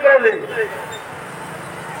வைத்திருக்கிறது.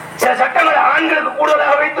 சில சட்டங்களை ஆண்களுக்கு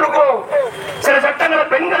கூடுதலாக வைத்திருக்கும், சில சட்டங்களை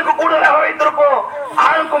பெண்களுக்கு கூடுதலாக வைத்திருக்கும்.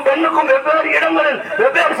 ஆணுக்கும் பெண்ணுக்கும் வெவ்வேறு இடங்களில்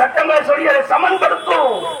வெவ்வேறு சட்டங்களை சொல்லி அதை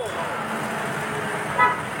சமன்படுத்தும்.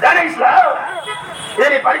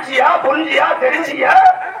 இதை படிச்சியா, புரிஞ்சியா, தெரிஞ்சியா?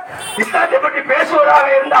 இஸ்லாத்தை பற்றி பேசுவதாக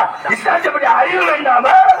இருந்தா இஸ்லாத்தை பற்றி அறிவு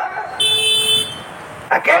வேண்டாமா?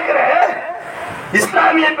 நான் கேட்கிறேன்,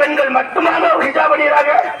 இஸ்லாமிய பெண்கள் மட்டுமாக ஹிஜாப்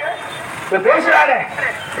அணிகிறாங்க பேசுறாங்க.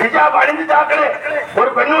 ஹிஜாப் அணிந்துட்டாக்களே ஒரு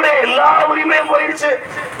பெண்ணுடைய எல்லா உரிமையும் போயிடுச்சு,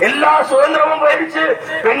 எல்லா சுதந்திரமும் போயிடுச்சு,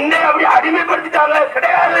 பெண்ணை அப்படி அடிமைப்படுத்திட்டாங்க.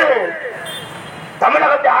 கிடையாது.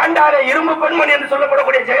 தமிழகத்தை ஆண்டார இரும்பு பெண்மணி என்று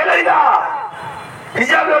சொல்லப்படக்கூடிய ஜெயலலிதா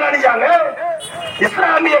ஹிஜாப் அணிஞ்சாங்க.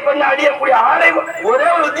 இஸ்லாமிய பெண் அணியக்கூடிய ஆடை ஒரே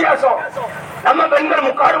ஒரு வித்தியாசம், நம்ம பெண்கள்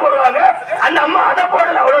முக்காடு போடுவாங்க, அந்த அம்மா அதை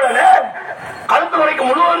போடல. அவ்வளவு கழுத்து வரைக்கும்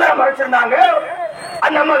முழுவதும் மறைச்சிருந்தாங்க.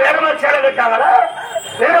 அந்த அம்மா வேற மாதிரி சேலை கட்டாங்களா,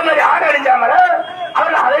 வேற மாதிரி ஆடை அணிஞ்சாங்களா?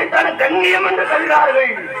 அவர்கள் அதைத்தான கண்ணியம் என்று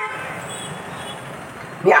கருதுகிறார்கள்.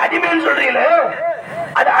 நீ அடிமைன்னு சொல்றீங்களே,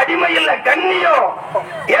 அது அடிமை இல்ல, கண்ணியம்.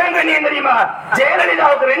 ஏன் கண்ணியம் தெரியுமா?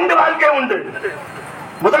 ஜெயலலிதாவுக்கு 2 வாழ்க்கை உண்டு.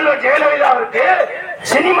 முதல்வர் ஜெயலலிதாவுக்கு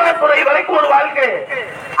சினிமா துறை வரைக்கும் ஒரு வாழ்க்கை,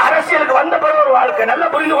 அரசியலுக்கு வந்த பிறகு ஒரு வாழ்க்கை. நல்லா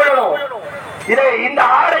புரிந்து கொள்ளணும். இதை இந்த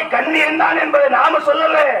ஆடை கண்ணியம் தான் என்பதை நாம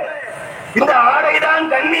சொல்லல, இந்த ஆடைதான்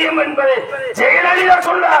கண்ணியம் என்பதை ஜெயலலிதா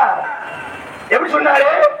சொல்றார். எப்படி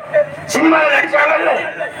சொன்னாரு? சினிமாவில் நடிச்சாங்கல்ல,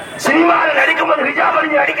 சினிமாவில் நடிக்கும் போது ஹிஜாப்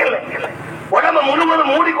அணிஞ்சு நடிக்கல, உடம்பு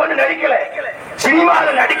முழுவதும் மூடிக்கொண்டு நடிக்கல.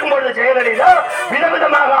 சினிமாவில் நடிக்கும் பொழுது ஜெயலலிதா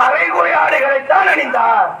விதவிதமாக அரைகுறை ஆடைகளைத்தான்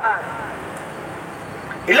அணிந்தார்.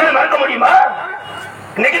 இல்ல மறக்க முடியுமா?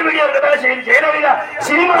 இன்னைக்கு வீடியோ இருக்கதால செய்தி. ஜெயலலிதா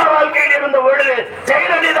சினிமா வாழ்க்கையில் இருந்த பொழுது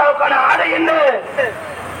ஜெயலலிதாவுக்கான ஆடை என்ன?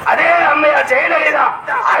 அதே அம்மையார் ஜெயலலிதா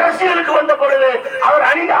அரசியலுக்கு வந்த பொழுது அவர்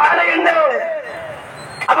அணிந்த ஆடை என்ன?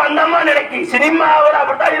 அப்ப அந்த அம்மா நினைக்கி சினிமாவில்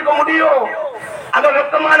அப்படித்தான் இருக்க முடியும், அங்க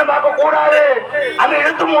வெக்கமான பார்க்க கூடாது, அங்க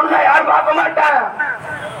எடுத்து மூடுனா யாரும் பார்க்க மாட்டான்.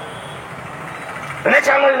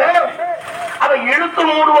 நினைச்சாங்கல்ல, அவ இழுத்து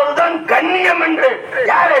மூடுவதுதான் கண்ணியம் என்று.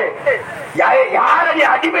 யாரு யார நீ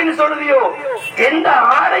அடிமைன்னு சொல்லுதியோ, எந்த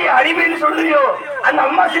ஆடைய அடிமைன்னு சொல்லுதியோ, அந்த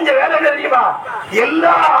அம்மா செஞ்ச வேலை என்ன தெரியுமா?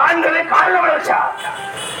 எல்லா ஆண்களையும் காரணம் வச்சா.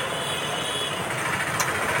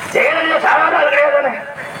 ஜெயலலிதா சாதாரண ஆள் கிடையாதானே.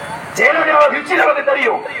 ஜெயலலிதா வீழ்ச்சி நமக்கு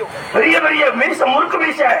தெரியும். பெரிய பெரிய மீச, முறுக்கு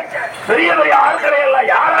மீச, பெரிய பெரிய ஆட்களை எல்லாம்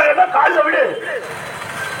யாராக காலில் விடு.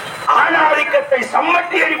 ஆணாதிக்கத்தை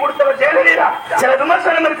சம்மட்டி அடி கொடுத்தவர் ஜெயலலிதா. சில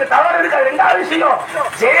விமர்சனம் இருக்கு, தவறு இருக்கு. ரெண்டாவது விஷயம்,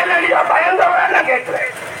 ஜெயலலிதா பயந்தவரா நான்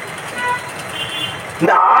கேட்கிறேன்.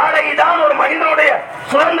 இந்த ஆடைதான் ஒரு மனிதனுடைய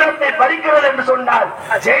சுதந்திரத்தை பறிக்கிறது என்று சொன்னால்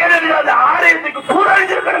ஜெயலலிதா அந்த ஆலயத்துக்கு தூர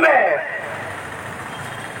அணிஞ்சிருக்கணுமே.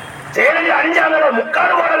 ஜெயலலிதா அணிஞ்சாங்க,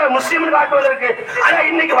 முக்காடு போடல முஸ்லீம் காட்டுவதற்கு. ஆனா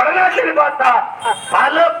இன்னைக்கு வடநாட்டில் பார்த்தா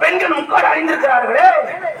பல பெண்கள் முக்காடு அணிந்திருக்கிறார்களே.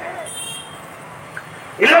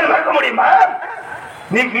 இல்லன்னு மறக்க முடியுமா?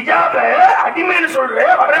 நீ ஹிஜாப அடிமைன்னு சொல்ற,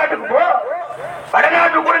 வடநாட்டுக்கு போ.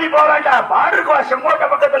 வடநாட்டுக்கு கூட நீ போக வேண்டாம், பாடுக்கு வா. செங்கோட்டை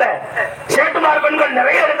பக்கத்துல சேட்டுமார் பெண்கள்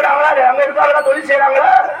நிறைய இருக்கிறாங்களா, அங்க இருக்காங்களா, தொழில்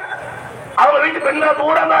செய்யறாங்களா? அவங்க வீட்டு பெண்களை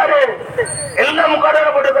தூரம் பாரு, எல்லாம்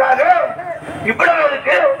முக்காடு போட்டுக்கிறாங்க. இவ்வளவு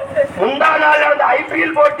இருக்கு. முந்தா நாள் நடந்த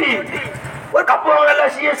ஐபிஎல் போட்டி, ஒரு கப்பு வாங்கல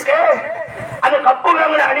சிஎஸ்கே. அந்த கப்பு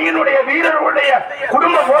வாங்கின அணியினுடைய வீரர்களுடைய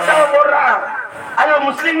குடும்ப போட்டோவை போடுறான். அது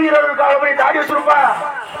முஸ்லிம் வீரர்களுக்காக போய் தாடி வச்சிருப்பான்.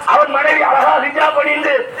 அவன் மனைவி அழகா ஹிஜாப்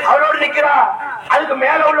பண்ணிட்டு அவரோடு நிக்கிறா. அதுக்கு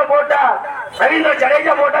மேல உள்ள போட்டா ரவீந்திர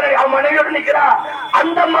ஜடேஜா போட்டா அவன் மனைவியோடு நிக்கிறா.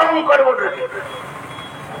 அந்த அம்மாவும் கரு போட்டு.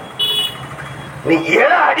 நீ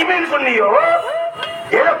ஏதோ அடிமைன்னு சொன்னியோ,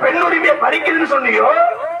 ஏதோ பெண் உரிமையை பறிக்குதுன்னு சொன்னியோ,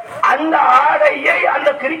 அந்த ஆடையை அந்த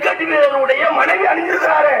கிரிக்கெட் வீரனுடைய மனைவி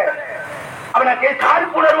அணிஞ்சிருக்கிறாரு. அவனுக்கு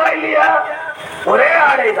காழ்ப்புணர்வா இல்லையா? ஒரே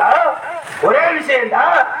ஆடைதான், ஒரே விஷயம்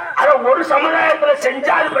தான். அதை ஒரு சமுதாயத்துல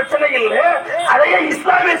செஞ்சால் பிரச்சனை இல்லை. அதையே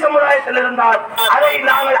இஸ்லாமிய சமுதாயத்தில் இருந்தால் அதை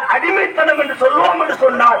நாங்கள் அடிமைத்தனம் என்று சொல்லுவோம் என்று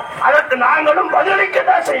சொன்னால் அதற்கு நாங்களும்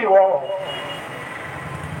பதிலளிக்கத்தான் செய்வோம்.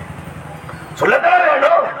 சொல்லத்தானே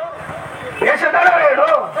வேணும், பேசத்தானே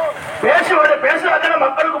வேணும். பேசுவதான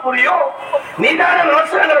மக்களுக்கு புரியும். நீதான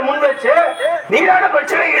விமர்சனங்களை முன் வச்சு, நீதான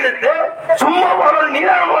பிரச்சனை எடுத்து சும்மா போறது,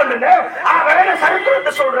 நீதான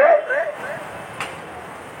சரித்திரத்தை சொல்ற.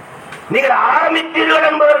 நீங்கள் ஆரம்பித்தீர்கள்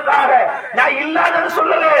என்பதற்காக நான் இல்லாதது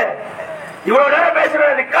சொல்லல. இவ்வளவு நேரம் பேசுற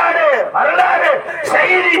ரெக்கார்டு, வரலாறு,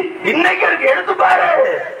 செய்தி இன்னைக்கு இருக்கு, எடுத்து பாரு.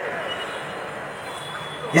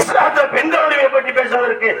 இஸ்லாத்துல பெண்கள் உரிமையை பற்றி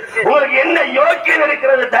பேசுவதற்கு உங்களுக்கு என்ன யோக்கியம்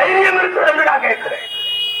இருக்கிறது, தைரியம் இருக்கிறது என்று நான் கேட்கிறேன்.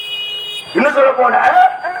 இன்னும் சொல்ல போன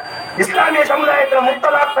இஸ்லாமிய சமுதாயத்தில்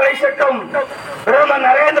முத்தலாக் தடை சட்டம் பிரதமர்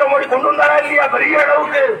நரேந்திர மோடி கொண்டு வந்தாரா இல்லையா? பெரிய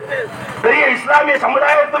அளவுக்கு பெரிய இஸ்லாமிய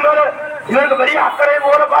சமுதாயத்து மேல இவருக்கு பெரிய அக்கறை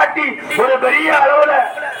போல காட்டி ஒரு பெரிய அளவுல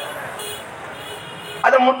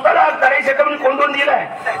அந்த முத்தலாக் தடை சட்டம் கொண்டு வந்தீங்க.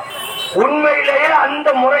 உண்மையிலேயே அந்த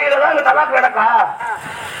முறையில தான் இந்த தலாக் நடக்கா?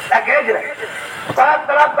 நான் கேட்கிறேன். தலாக்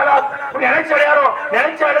தலாக் தலாக் நினைச்ச யாரும்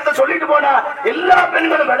நினைச்ச இடத்த சொல்லிட்டு போனா எல்லா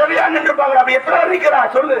பெண்களும் விதவையா நின்றுப்பாங்க. அப்படி எத்தனை இருக்கிறா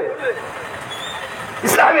சொல்லு?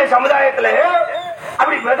 இஸ்லாமிய சமுதாயத்துல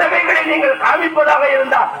அப்படி விதவைகளை நீங்கள் காமிப்பதாக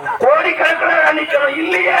இருந்தா கோடிக்கணக்கில் நிற்கிறோம்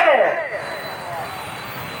இல்லையே?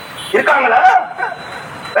 இருக்காங்களா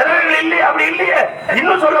விதவைகள்? இல்லையே, அப்படி இல்லையே.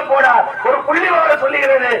 இன்னும் சொல்ல போனா ஒரு புள்ளிவாக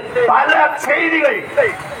சொல்லுகிறது. பல செய்திகள்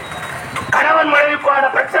கணவன் மனைவிக்கான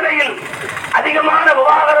பிரச்சனையில் அதிகமான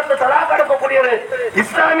விவாகரத்து தலாக் அடக்கக்கூடியது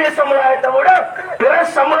இஸ்லாமிய சமுதாயத்தை விட பிற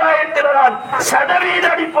சமுதாயத்தினரால் சதவீத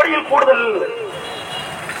அடிப்படையில் கூடுதல்.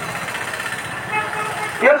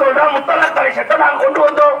 முத்தலாக் தடை சட்டம் நாங்க கொண்டு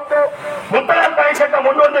வந்தோம். முத்தலாக் தடை சட்டம்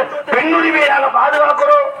கொண்டு வந்து பெண் உரிமையை நாங்க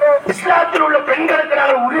பாதுகாக்கிறோம். இஸ்லாத்தில் உள்ள பெண்களுக்கு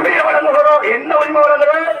நாங்கள் உரிமையை வழங்குகிறோம். என்ன உரிமை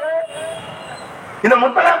வழங்குறோம்? இந்த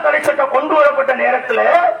முத்தலாக் தடை சட்டம் கொண்டு வரப்பட்ட நேரத்தில்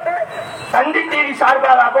தந்தி டிவி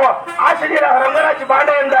சார்பாக ஆசிரியராக ரங்கராஜ்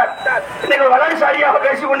பாண்டே இருந்தார். நீங்கள் வலதுசாரியாக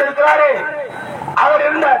பேசிக் கொண்டிருக்கிறாரே, அவர்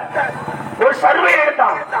இருந்தார். ஒரு சர்வே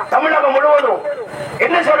எடுத்தார் தமிழகம் முழுவதும்.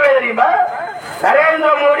 என்ன சர்வே தெரியுமா?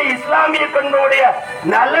 நரேந்திர மோடி இஸ்லாமிய பெண்களுடைய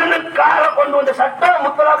நலனுக்காக கொண்டு வந்த சட்டம்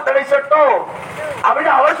முத்தலாக் தடை சட்டம்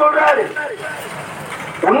அப்படின்னு அவர் சொல்றாரு.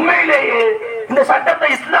 உண்மையிலேயே இந்த சட்டத்தை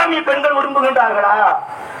இஸ்லாமிய பெண்கள் விரும்புகின்றார்களா?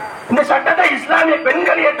 இந்த சட்டத்தை இஸ்லாமிய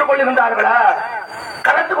பெண்கள் ஏற்றுக்கொள்ளுகின்றார்களா?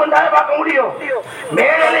 கலந்து கொண்டாலே பார்க்க முடியும்.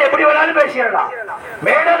 மேடையில எப்படி வேணாலும் பேசிடலாம்,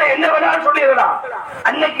 மேடையில என்ன வேணாலும் சொல்லிடலாம்.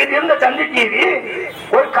 அன்னைக்கு இருந்த தந்தி டிவி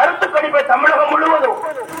ஒரு கருத்து கணிப்பை தமிழகம் முழுவதும்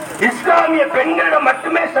இஸ்லாமிய பெண்களிடம்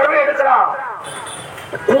மட்டுமே சர்வே எடுக்கலாம்.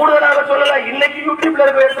 கூடுதலாக சொல்லலாம். இன்னைக்கு யூடியூப்ல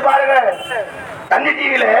இருக்க எடுத்து பாருங்க. தந்தி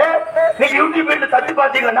டிவில நீங்க யூடியூப் எடுத்து தட்டி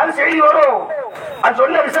பாத்தீங்கன்னா செய்தி வரும். அது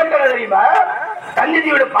சொன்ன ரிசல்ட் என்ன தெரியுமா? தந்தி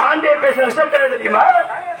டிவியோட பாண்டே பேசுற ரிசல்ட் என்ன தெரியுமா?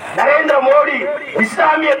 நரேந்திர மோடி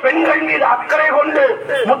இஸ்லாமிய பெண்கள் மீது அக்கறை கொண்டு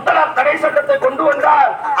முத்தலாக் தடை சட்டத்தை கொண்டு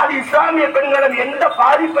வந்தால் அது இஸ்லாமிய பெண்களிடம் எந்த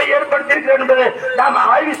பாதிப்பை ஏற்படுத்தியிருக்கிறது என்பதை நாம்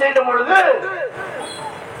ஆய்வு செய்த பொழுது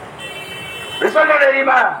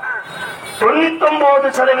தெரியுமா?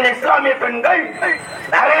 99% இஸ்லாமிய பெண்கள்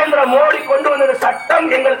நரேந்திர மோடி கொண்டு வந்த சட்டம்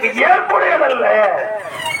எங்களுக்கு ஏற்புடையதல்ல.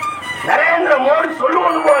 நரேந்திர மோடி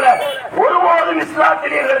சொல்லுவது போல ஒருபோதும்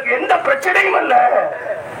இஸ்லாத்தில் எங்களுக்கு எந்த பிரச்சனையும் அல்ல.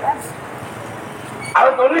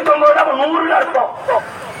 அவன் 99 100 அர்த்தம்,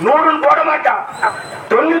 100 போட மாட்டான்.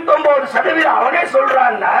 99% அவனே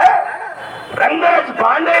சொல்றான். ரங்கராஜ்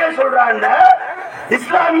பாண்டே சொல்றான்,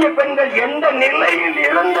 இஸ்லாமிய பெண்கள் எந்த நிலையில்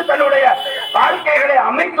இருந்து தன்னுடைய வாழ்க்கைகளை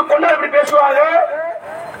அமைத்துக் கொண்டு அப்படி பேசுவாங்க,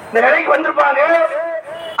 இந்த நிலைக்கு வந்திருப்பாங்க.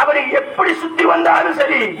 அவரை எப்படி சுத்தி வந்தாலும்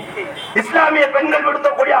சரி, இஸ்லாமிய பெண்கள்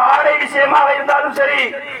விடுத்தக்கூடிய ஆடை விஷயமாக இருந்தாலும் சரி,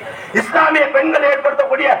 இஸ்லாமிய பெண்கள்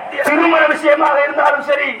ஏற்படுத்தக்கூடிய திருமண விஷயமாக இருந்தாலும்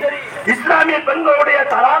சரி, இஸ்லாமிய பெண்களுடைய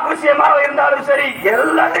தலாக் விஷயமாக இருந்தாலும் சரி,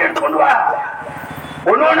 எல்லாத்தையும் எடுத்துக்கொண்டு வா.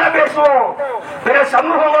 ஒன்னொன்னா பேசுவோம், பிற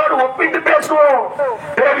சமூகங்களோடு ஒப்பிட்டு பேசுவோம்,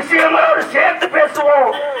 பிற விஷயங்களோடு சேர்த்து பேசுவோம்,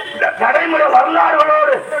 நடைமுறை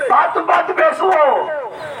வரலாறுகளோடு பார்த்து பேசுவோம்.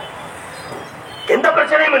 எந்த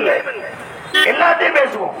பிரச்சனையும் இல்லை, எல்லாத்தையும்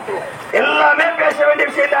பேசுவோம். எல்லாமே பேச வேண்டிய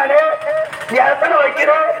விஷயம் தானே. நீ அத்தனை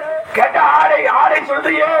வைக்கிற கேட்ட ஆடை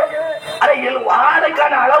சொல்றிய,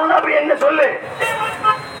 ஆடைக்கான அளவுதான் அப்படி என்ன சொல்லு.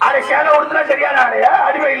 ஆடை சேலை கொடுத்தா சரியான ஆடையா,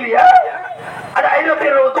 அடிமை இல்லையா? அது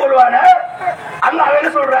ஐரோப்பியர் ஒத்துக்கொள்வான. அங்க அவன்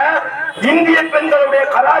என்ன சொல்ற, இந்திய பெண்களுடைய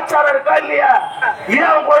கலாச்சாரம் இருக்கா இல்லையா, இதை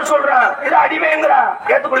அவன் குறை சொல்றான், இது அடிமைங்கிறான்.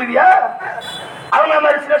 ஏத்துக்கொள்வியா? அவங்க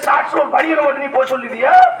மாதிரி சில சாட்சி பணிகளை மட்டும் நீ போய்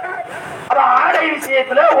சொல்லுவியா? ஆடை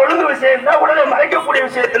விஷயத்துல, ஒழுங்கு விஷயத்துல, உடலை மறைக்கக்கூடிய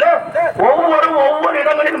விஷயத்துல ஒவ்வொரு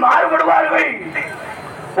இடங்களில் மாறுபடுவார்கள்.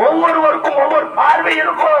 ஒவ்வொருவருக்கும் ஒவ்வொரு பார்வை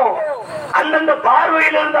இருக்கும். அந்தந்த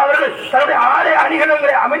பார்வையிலிருந்து அவர்கள் தன்னுடைய ஆடை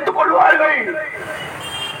அணிகலன்களை அமைத்துக் கொள்வார்கள்.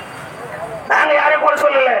 நாங்க யாரையும் கூட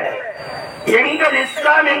சொல்லல. எங்கள்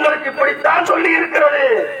இஸ்லாம் எங்களுக்கு இப்படித்தான் சொல்லி இருக்கிறது.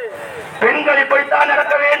 பெண்கள் இப்படித்தான்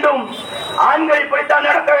நடக்க வேண்டும், ஆண்கள் இப்படித்தான்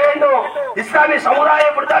நடக்க வேண்டும், இஸ்லாமிய சமுதாயம்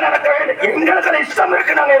இப்படித்தான் நடக்க வேண்டும். எங்களுக்கு இஷ்டம்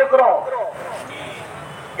இருக்கு, நாங்க இருக்கிறோம்.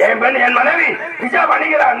 என் மனைவி ஹிஜாப்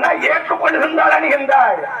அணிகிறான்னா ஏற்றுக்கொள்கின்றாள்,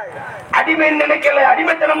 அணிகின்றாள். அடிமை நினைக்கல,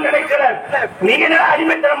 அடிமைத்தனம் நினைக்கல. நீ என்ன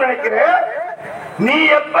அடிமைத்தனம் நினைக்கிற? நீ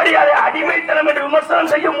எப்படி அதை அடிமைத்தனம் என்று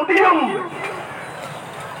விமர்சனம் செய்ய முடியும்?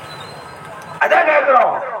 அதான்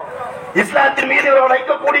கேட்கிறோம். இஸ்லாத்தின் மீது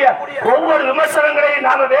வைக்கக்கூடிய ஒவ்வொரு விமர்சனங்களையும்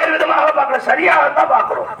நாம வேறு விதமாக பார்க்கல, சரியாகத்தான்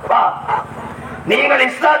பார்க்கிறோம். நீங்கள்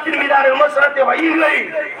இஸ்லாத்தின் மீதான விமர்சனத்தை வையுங்கள்,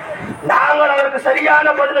 நாங்கள் அதற்கு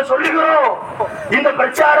சரியான பதிலை சொல்லுகிறோம். இந்த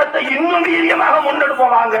பிரச்சாரத்தை இன்னும் வீரியமாக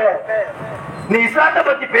முன்னெடுப்போம். வாங்க, நீ இஸ்லாத்தை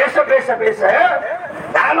பத்தி பேச பேச பேச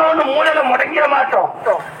நாங்க ஒண்ணு மூலையில முடங்கிட மாட்டோம்,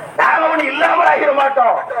 நாங்க ஒண்ணு இல்லாமல் ஆகிட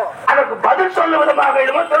மாட்டோம். அதற்கு பதில் சொல்லும் விதமாக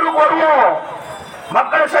தெருவுக்கு வருவோம்,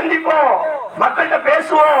 மக்களை சந்திப்போம், மக்கள்கிட்ட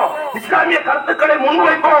பேசுவோம், இஸ்லாமிய கருத்துக்களை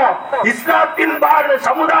முன்வைப்போம். இஸ்லாத்தின் பாரத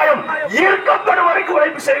சமுதாயம் ஈர்க்கப்படும் வரைக்கும்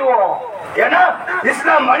உழைப்பு செய்வோம். ஏன்னா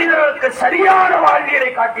இஸ்லாம் மனிதர்களுக்கு சரியான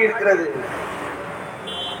வாழ்வியலை காட்டி இருக்கிறது.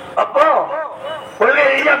 அப்போ கொள்கை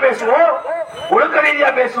ரீதியா பேசுவோம், ஒழுக்க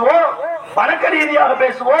ரீதியா பேசுவோம், பணக்க ரீதியாக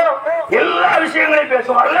பேசுவோம், எல்லா விஷயங்களையும்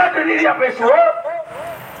பேசுவோம், வரலாற்று ரீதியா பேசுவோம்.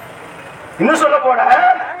 இன்னும் சொல்ல போன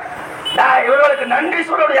இவர்களுக்கு நன்றி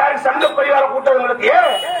சொல்ல யாருக்கு சங்க பரிவார கூட்டங்களுக்கு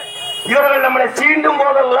இவர்கள் நம்மளை சீண்டும்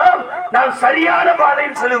போதெல்லாம் நாம் சரியான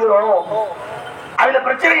பாதையில் செல்கிறோம். அதுல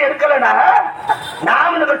பிரச்சனை எடுக்கலன்னா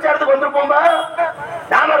நாம இந்த பிரச்சாரத்துக்கு வந்திருப்போமா?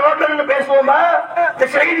 நாம ரோட்ல நின்று பேசுவோமா? இந்த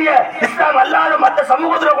செய்திய இஸ்லாம் அல்லாத மற்ற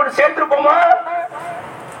சமூகத்துல கூட சேர்த்திருப்போமா?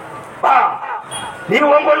 நீ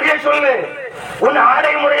உன் கொள்கையை சொல்லு, உன்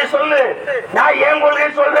ஆடை முறையை சொல்லு, நான் என் கொள்கையை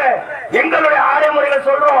சொல்றேன், எங்களுடைய ஆடை முறைகளை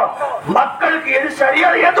சொல்றோம். மக்களுக்கு எது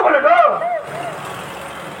சரியாக ஏற்றுக்கொள்ளட்டும்.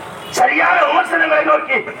 சரியான விமர்சனங்களை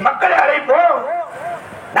நோக்கி மக்களை அழைப்போம்.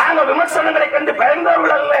 நாங்க விமர்சனங்களை கண்டு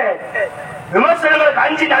பயந்தவர்கள் அல்ல, விமர்சனங்களுக்கு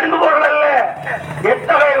அஞ்சி நடுங்குபவர்கள் அல்ல.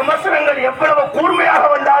 எத்தகைய விமர்சனங்கள் எவ்வளவு கூர்மையாக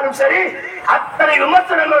வந்தாலும் சரி, அத்தனை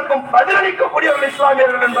விமர்சனங்களுக்கும் பதிலளிக்கக்கூடியவர்கள்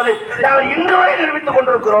இஸ்லாமியர்கள் என்பதை நாங்கள் இன்று வரை நிரூபித்துக்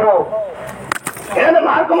கொண்டிருக்கிறோம். எனது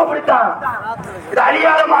மார்க்கம் அப்படித்தான், இது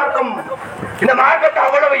அழியாத மார்க்கம். இந்த மார்க்கத்தை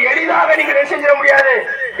அவ்வளவு எளிதாக நீங்க என்ன செஞ்சிட முடியாது,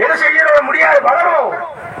 எது செய்ய முடியாது, வளரும்.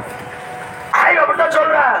 ஆய்வு அப்படித்தான்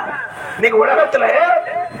சொல்றேன். இன்னைக்கு உலகத்துல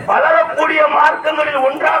வளரக்கூடிய மார்க்கங்களில்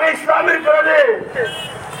ஒன்றாக இஸ்லாம் இருக்கிறது.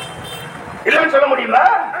 இல்லன்னு சொல்ல முடியுமா?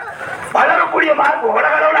 வளரக்கூடிய மார்க்கம்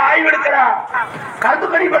உலக அளவில் ஆய்வு எடுக்கிறான். கருத்து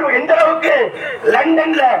கணிப்பு எந்த அளவுக்கு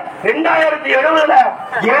லண்டன்ல 2070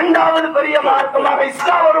 இரண்டாவது பெரிய மார்க்கமாக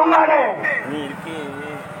இஸ்லாம் வரும்.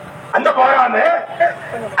 அந்த போராம,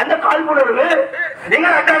 அந்த காழ்ப்புணர்வு நீங்க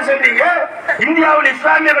அட்டன் சொல்றீங்க. இந்தியாவில்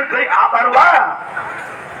இஸ்லாமியர்கள் வருவா,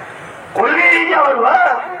 கொள்கை ரீதியா வருவா,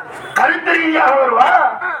 கருத்து ரீதியாக வருவா,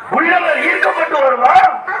 உள்ளங்கள் ஈர்க்கப்பட்டு வருவா.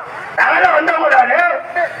 நாங்களாம் வந்தவங்க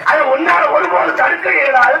அதை ஒன்னால ஒருபோது தடுக்க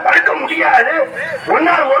இயலாது, தடுக்க முடியாது,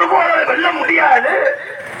 ஒன்னால் ஒருபோது வெல்ல முடியாது.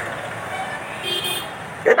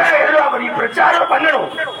 எதாவது எதிர்பார்க்க நீ பிரச்சாரம் பண்ணணும்,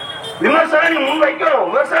 விமர்சனம் நீ முன் வைக்கணும்,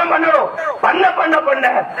 விமர்சனம் பண்ணணும். பண்ண பண்ண பண்ண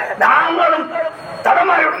நாங்களும்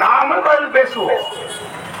தடமாறி நாமளும் பதில் பேசுவோம்.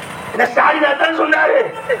 இந்த ஸ்டாலின் தான் சொன்னாரு,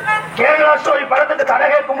 கேரளா ஸ்டோரி படத்துக்கு தடை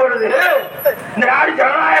கேட்கும் பொழுது இந்த நாடு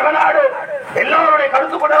ஜனநாயக நாடு, எல்லாருடைய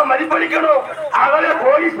கருத்து கூட மதிப்பளிக்கணும், ஆகவே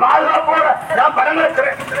போலீஸ் பாதுகாப்போட நான் படங்களை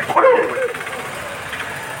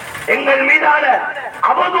எங்கள் மீதான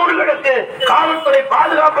அவதூறுகளுக்கு காவல்துறை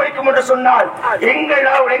பாதுகாப்பு அளிக்கும் என்று சொன்னால்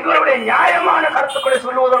எங்களுடைய நியாயமான கருத்துக்களை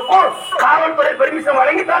சொல்லுவதற்கும் காவல்துறை பெர்மிஷன்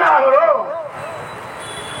வழங்கித்தானே ஆகணும்.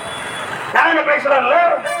 நான் என்ன பேசுறேன்ல,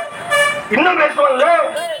 இன்னும் பேசுவோம்ல,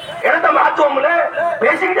 இடத்த மாத்துவோம்ல,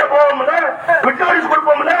 பேசிக்கிட்டே போவோம்ல, விட்டோரிஸ்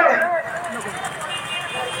கொடுப்போம்ல.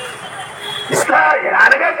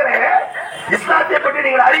 நான் கேட்கிறேன், இஸ்லாத்தை பற்றி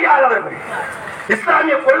நீங்கள் அறியாதவர்கள்,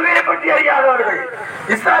 இஸ்லாமிய கொள்கையை பற்றி அறியாதவர்கள்,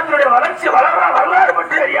 இஸ்லாத்தினுடைய வளர்ச்சி வரலாறு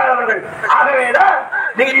பற்றி அறியாதவர்கள், ஆகவேதான்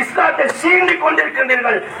நீங்கள் இஸ்லாத்தை சீண்டிக்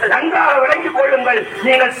கொண்டிருக்கின்றீர்கள். நன்றாக விளங்கிக் கொள்ளுங்கள்,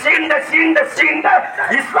 நீங்கள் சீண்ட சீண்ட சீண்ட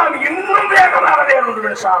இஸ்லாம் இன்னும் வேகமாக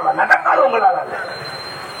நடக்காது உங்களால்.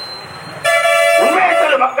 உண்மையை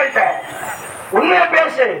சொல்லு மக்கள்கிட்ட, உண்மையை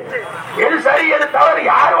பேசு, எது சரி எது தவறு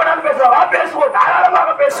யார் வேணாலும் பேசலாம், பேசுவோம்,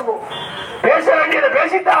 தாராளமாக பேசுவோம். பேச வேண்டியதை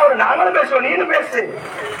பேசித்தான் அவரு, நாங்களும் பேசுவோம், நீனும் பேசு,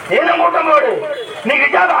 நீனும் மூட்டமோடு. நீ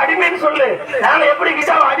கிட்டாப அடிமைன்னு சொல்லு, நாங்க எப்படி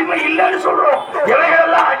கிட்டாப அடிமை இல்லைன்னு சொல்றோம்,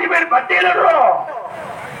 எவைகளெல்லாம் அடிமை பட்டியலிடுறோம்.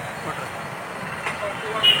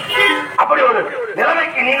 அப்படி ஒரு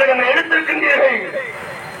நிலைமைக்கு நீங்கள் என்ன எடுத்திருக்கின்றீர்கள்.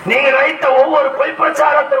 நீங்கள் வைத்த ஒவ்வொரு பொய்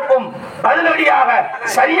பிரச்சாரத்திற்கும் பதிலடியாக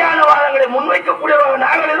சரியான வாதங்களை முன்வைக்கக்கூடியவர்கள்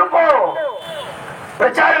நாங்கள் இருப்போம்,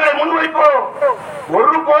 பிரச்சாரங்களை முன்வைப்போம்.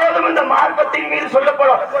 ஒருபோதும் இந்த மார்க்கத்தின் மீது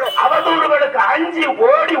சொல்லப்படும் அவதூறுகளுக்கு அஞ்சி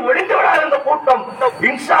ஓடி ஒளிந்து விடாத இந்த கூட்டம்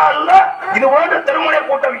இன்ஷா அல்லாஹ் இது போன்ற திருமண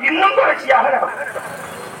கூட்டம் இன்னும் தொடர்ச்சியாக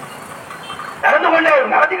நடந்து கொண்டே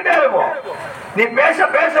இருக்கும், நடத்திக்கிட்டே இருப்போம். நீ பேச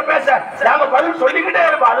பேச பேச நாம பதில் சொல்லிக்கிட்டே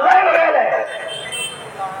இருப்போம், அதுதான் எங்க வேலை.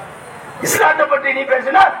 இஸ்லாத்தை பற்றி நீ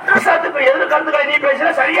பேசினா, இஸ்லாத்துக்கு எதிர் கருத்துக்களை நீ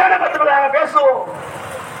பேசினா சரியான கருத்துக்களை நாங்க பேசுவோம்,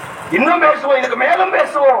 இன்னும் பேசுவோம், இதுக்கு மேலும்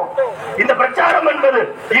பேசுவோம். இந்த பிரச்சாரம் என்பது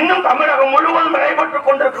இன்னும் தமிழகம் முழுவதும் நடைபெற்றுக்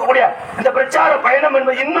கொண்டிருக்கக்கூடிய இந்த பிரச்சார பயணம்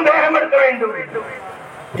என்பது இன்னும் வேகம் எடுக்க வேண்டும்,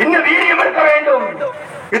 இன்னும் வீரியம் எடுக்க வேண்டும்.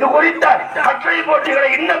 இது குறித்த கற்றை போட்டிகளை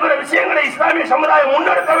இன்னும் பிற விஷயங்களை இஸ்லாமிய சமுதாயம்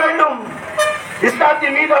முன்னெடுக்க வேண்டும்.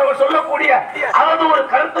 இஸ்லாத்தின் மீது அவர் சொல்லக்கூடிய அவதூறு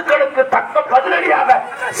கருத்துக்களுக்கு தக்க பதிலடியாக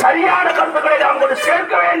சரியான கருத்துக்களை நாம் கொண்டு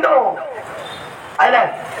சேர்க்க வேண்டும். அல்ல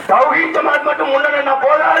தௌஹீத் ஜமாத் மட்டும் முன்னேறினா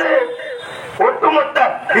போதாது, ஒட்டுமொத்த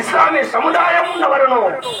இஸ்லாமிய சமுதாயம்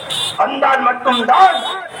வரணும். வந்தால் மட்டும்தான்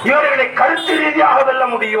இவர்களை கருத்து ரீதியாக வெல்ல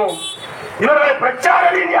முடியும், இவர்களை பிரச்சார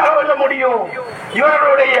ரீதியாக வெல்ல முடியும்,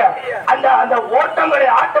 இவர்களுடைய அந்த ஓட்டங்களை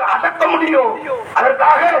அடக்க முடியும்.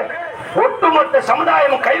 அதற்காக ஒட்டுமொத்த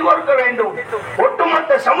சமுதாயம் கைகோர்க்க வேண்டும்,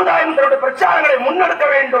 ஒட்டுமொத்த சமுதாயம் தன்னுடைய பிரச்சாரங்களை முன்னெடுக்க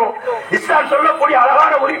வேண்டும். இஸ்லாம் சொல்லக்கூடிய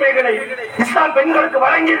அழகான உரிமைகளை, இஸ்லாம் பெண்களுக்கு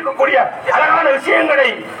வழங்கி இருக்கக்கூடிய அழகான விஷயங்களை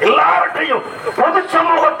எல்லாவற்றையும் பொது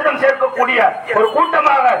சமூகத்திடம் சேர்க்கக்கூடிய ஒரு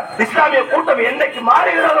கூட்டமாக இஸ்லாமிய கூட்டம் என்னைக்கு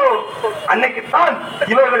மாறுகிறதோ அன்னைக்குத்தான்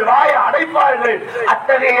இவர்கள் வாயை அடைப்பார்கள்.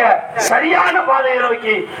 அத்தகைய சரியான பாதையை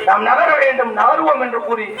நோக்கி நாம் நகர வேண்டும், நகருவோம் என்று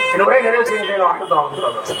கூறி என் உரை நிறைவு செய்கின்றேன்.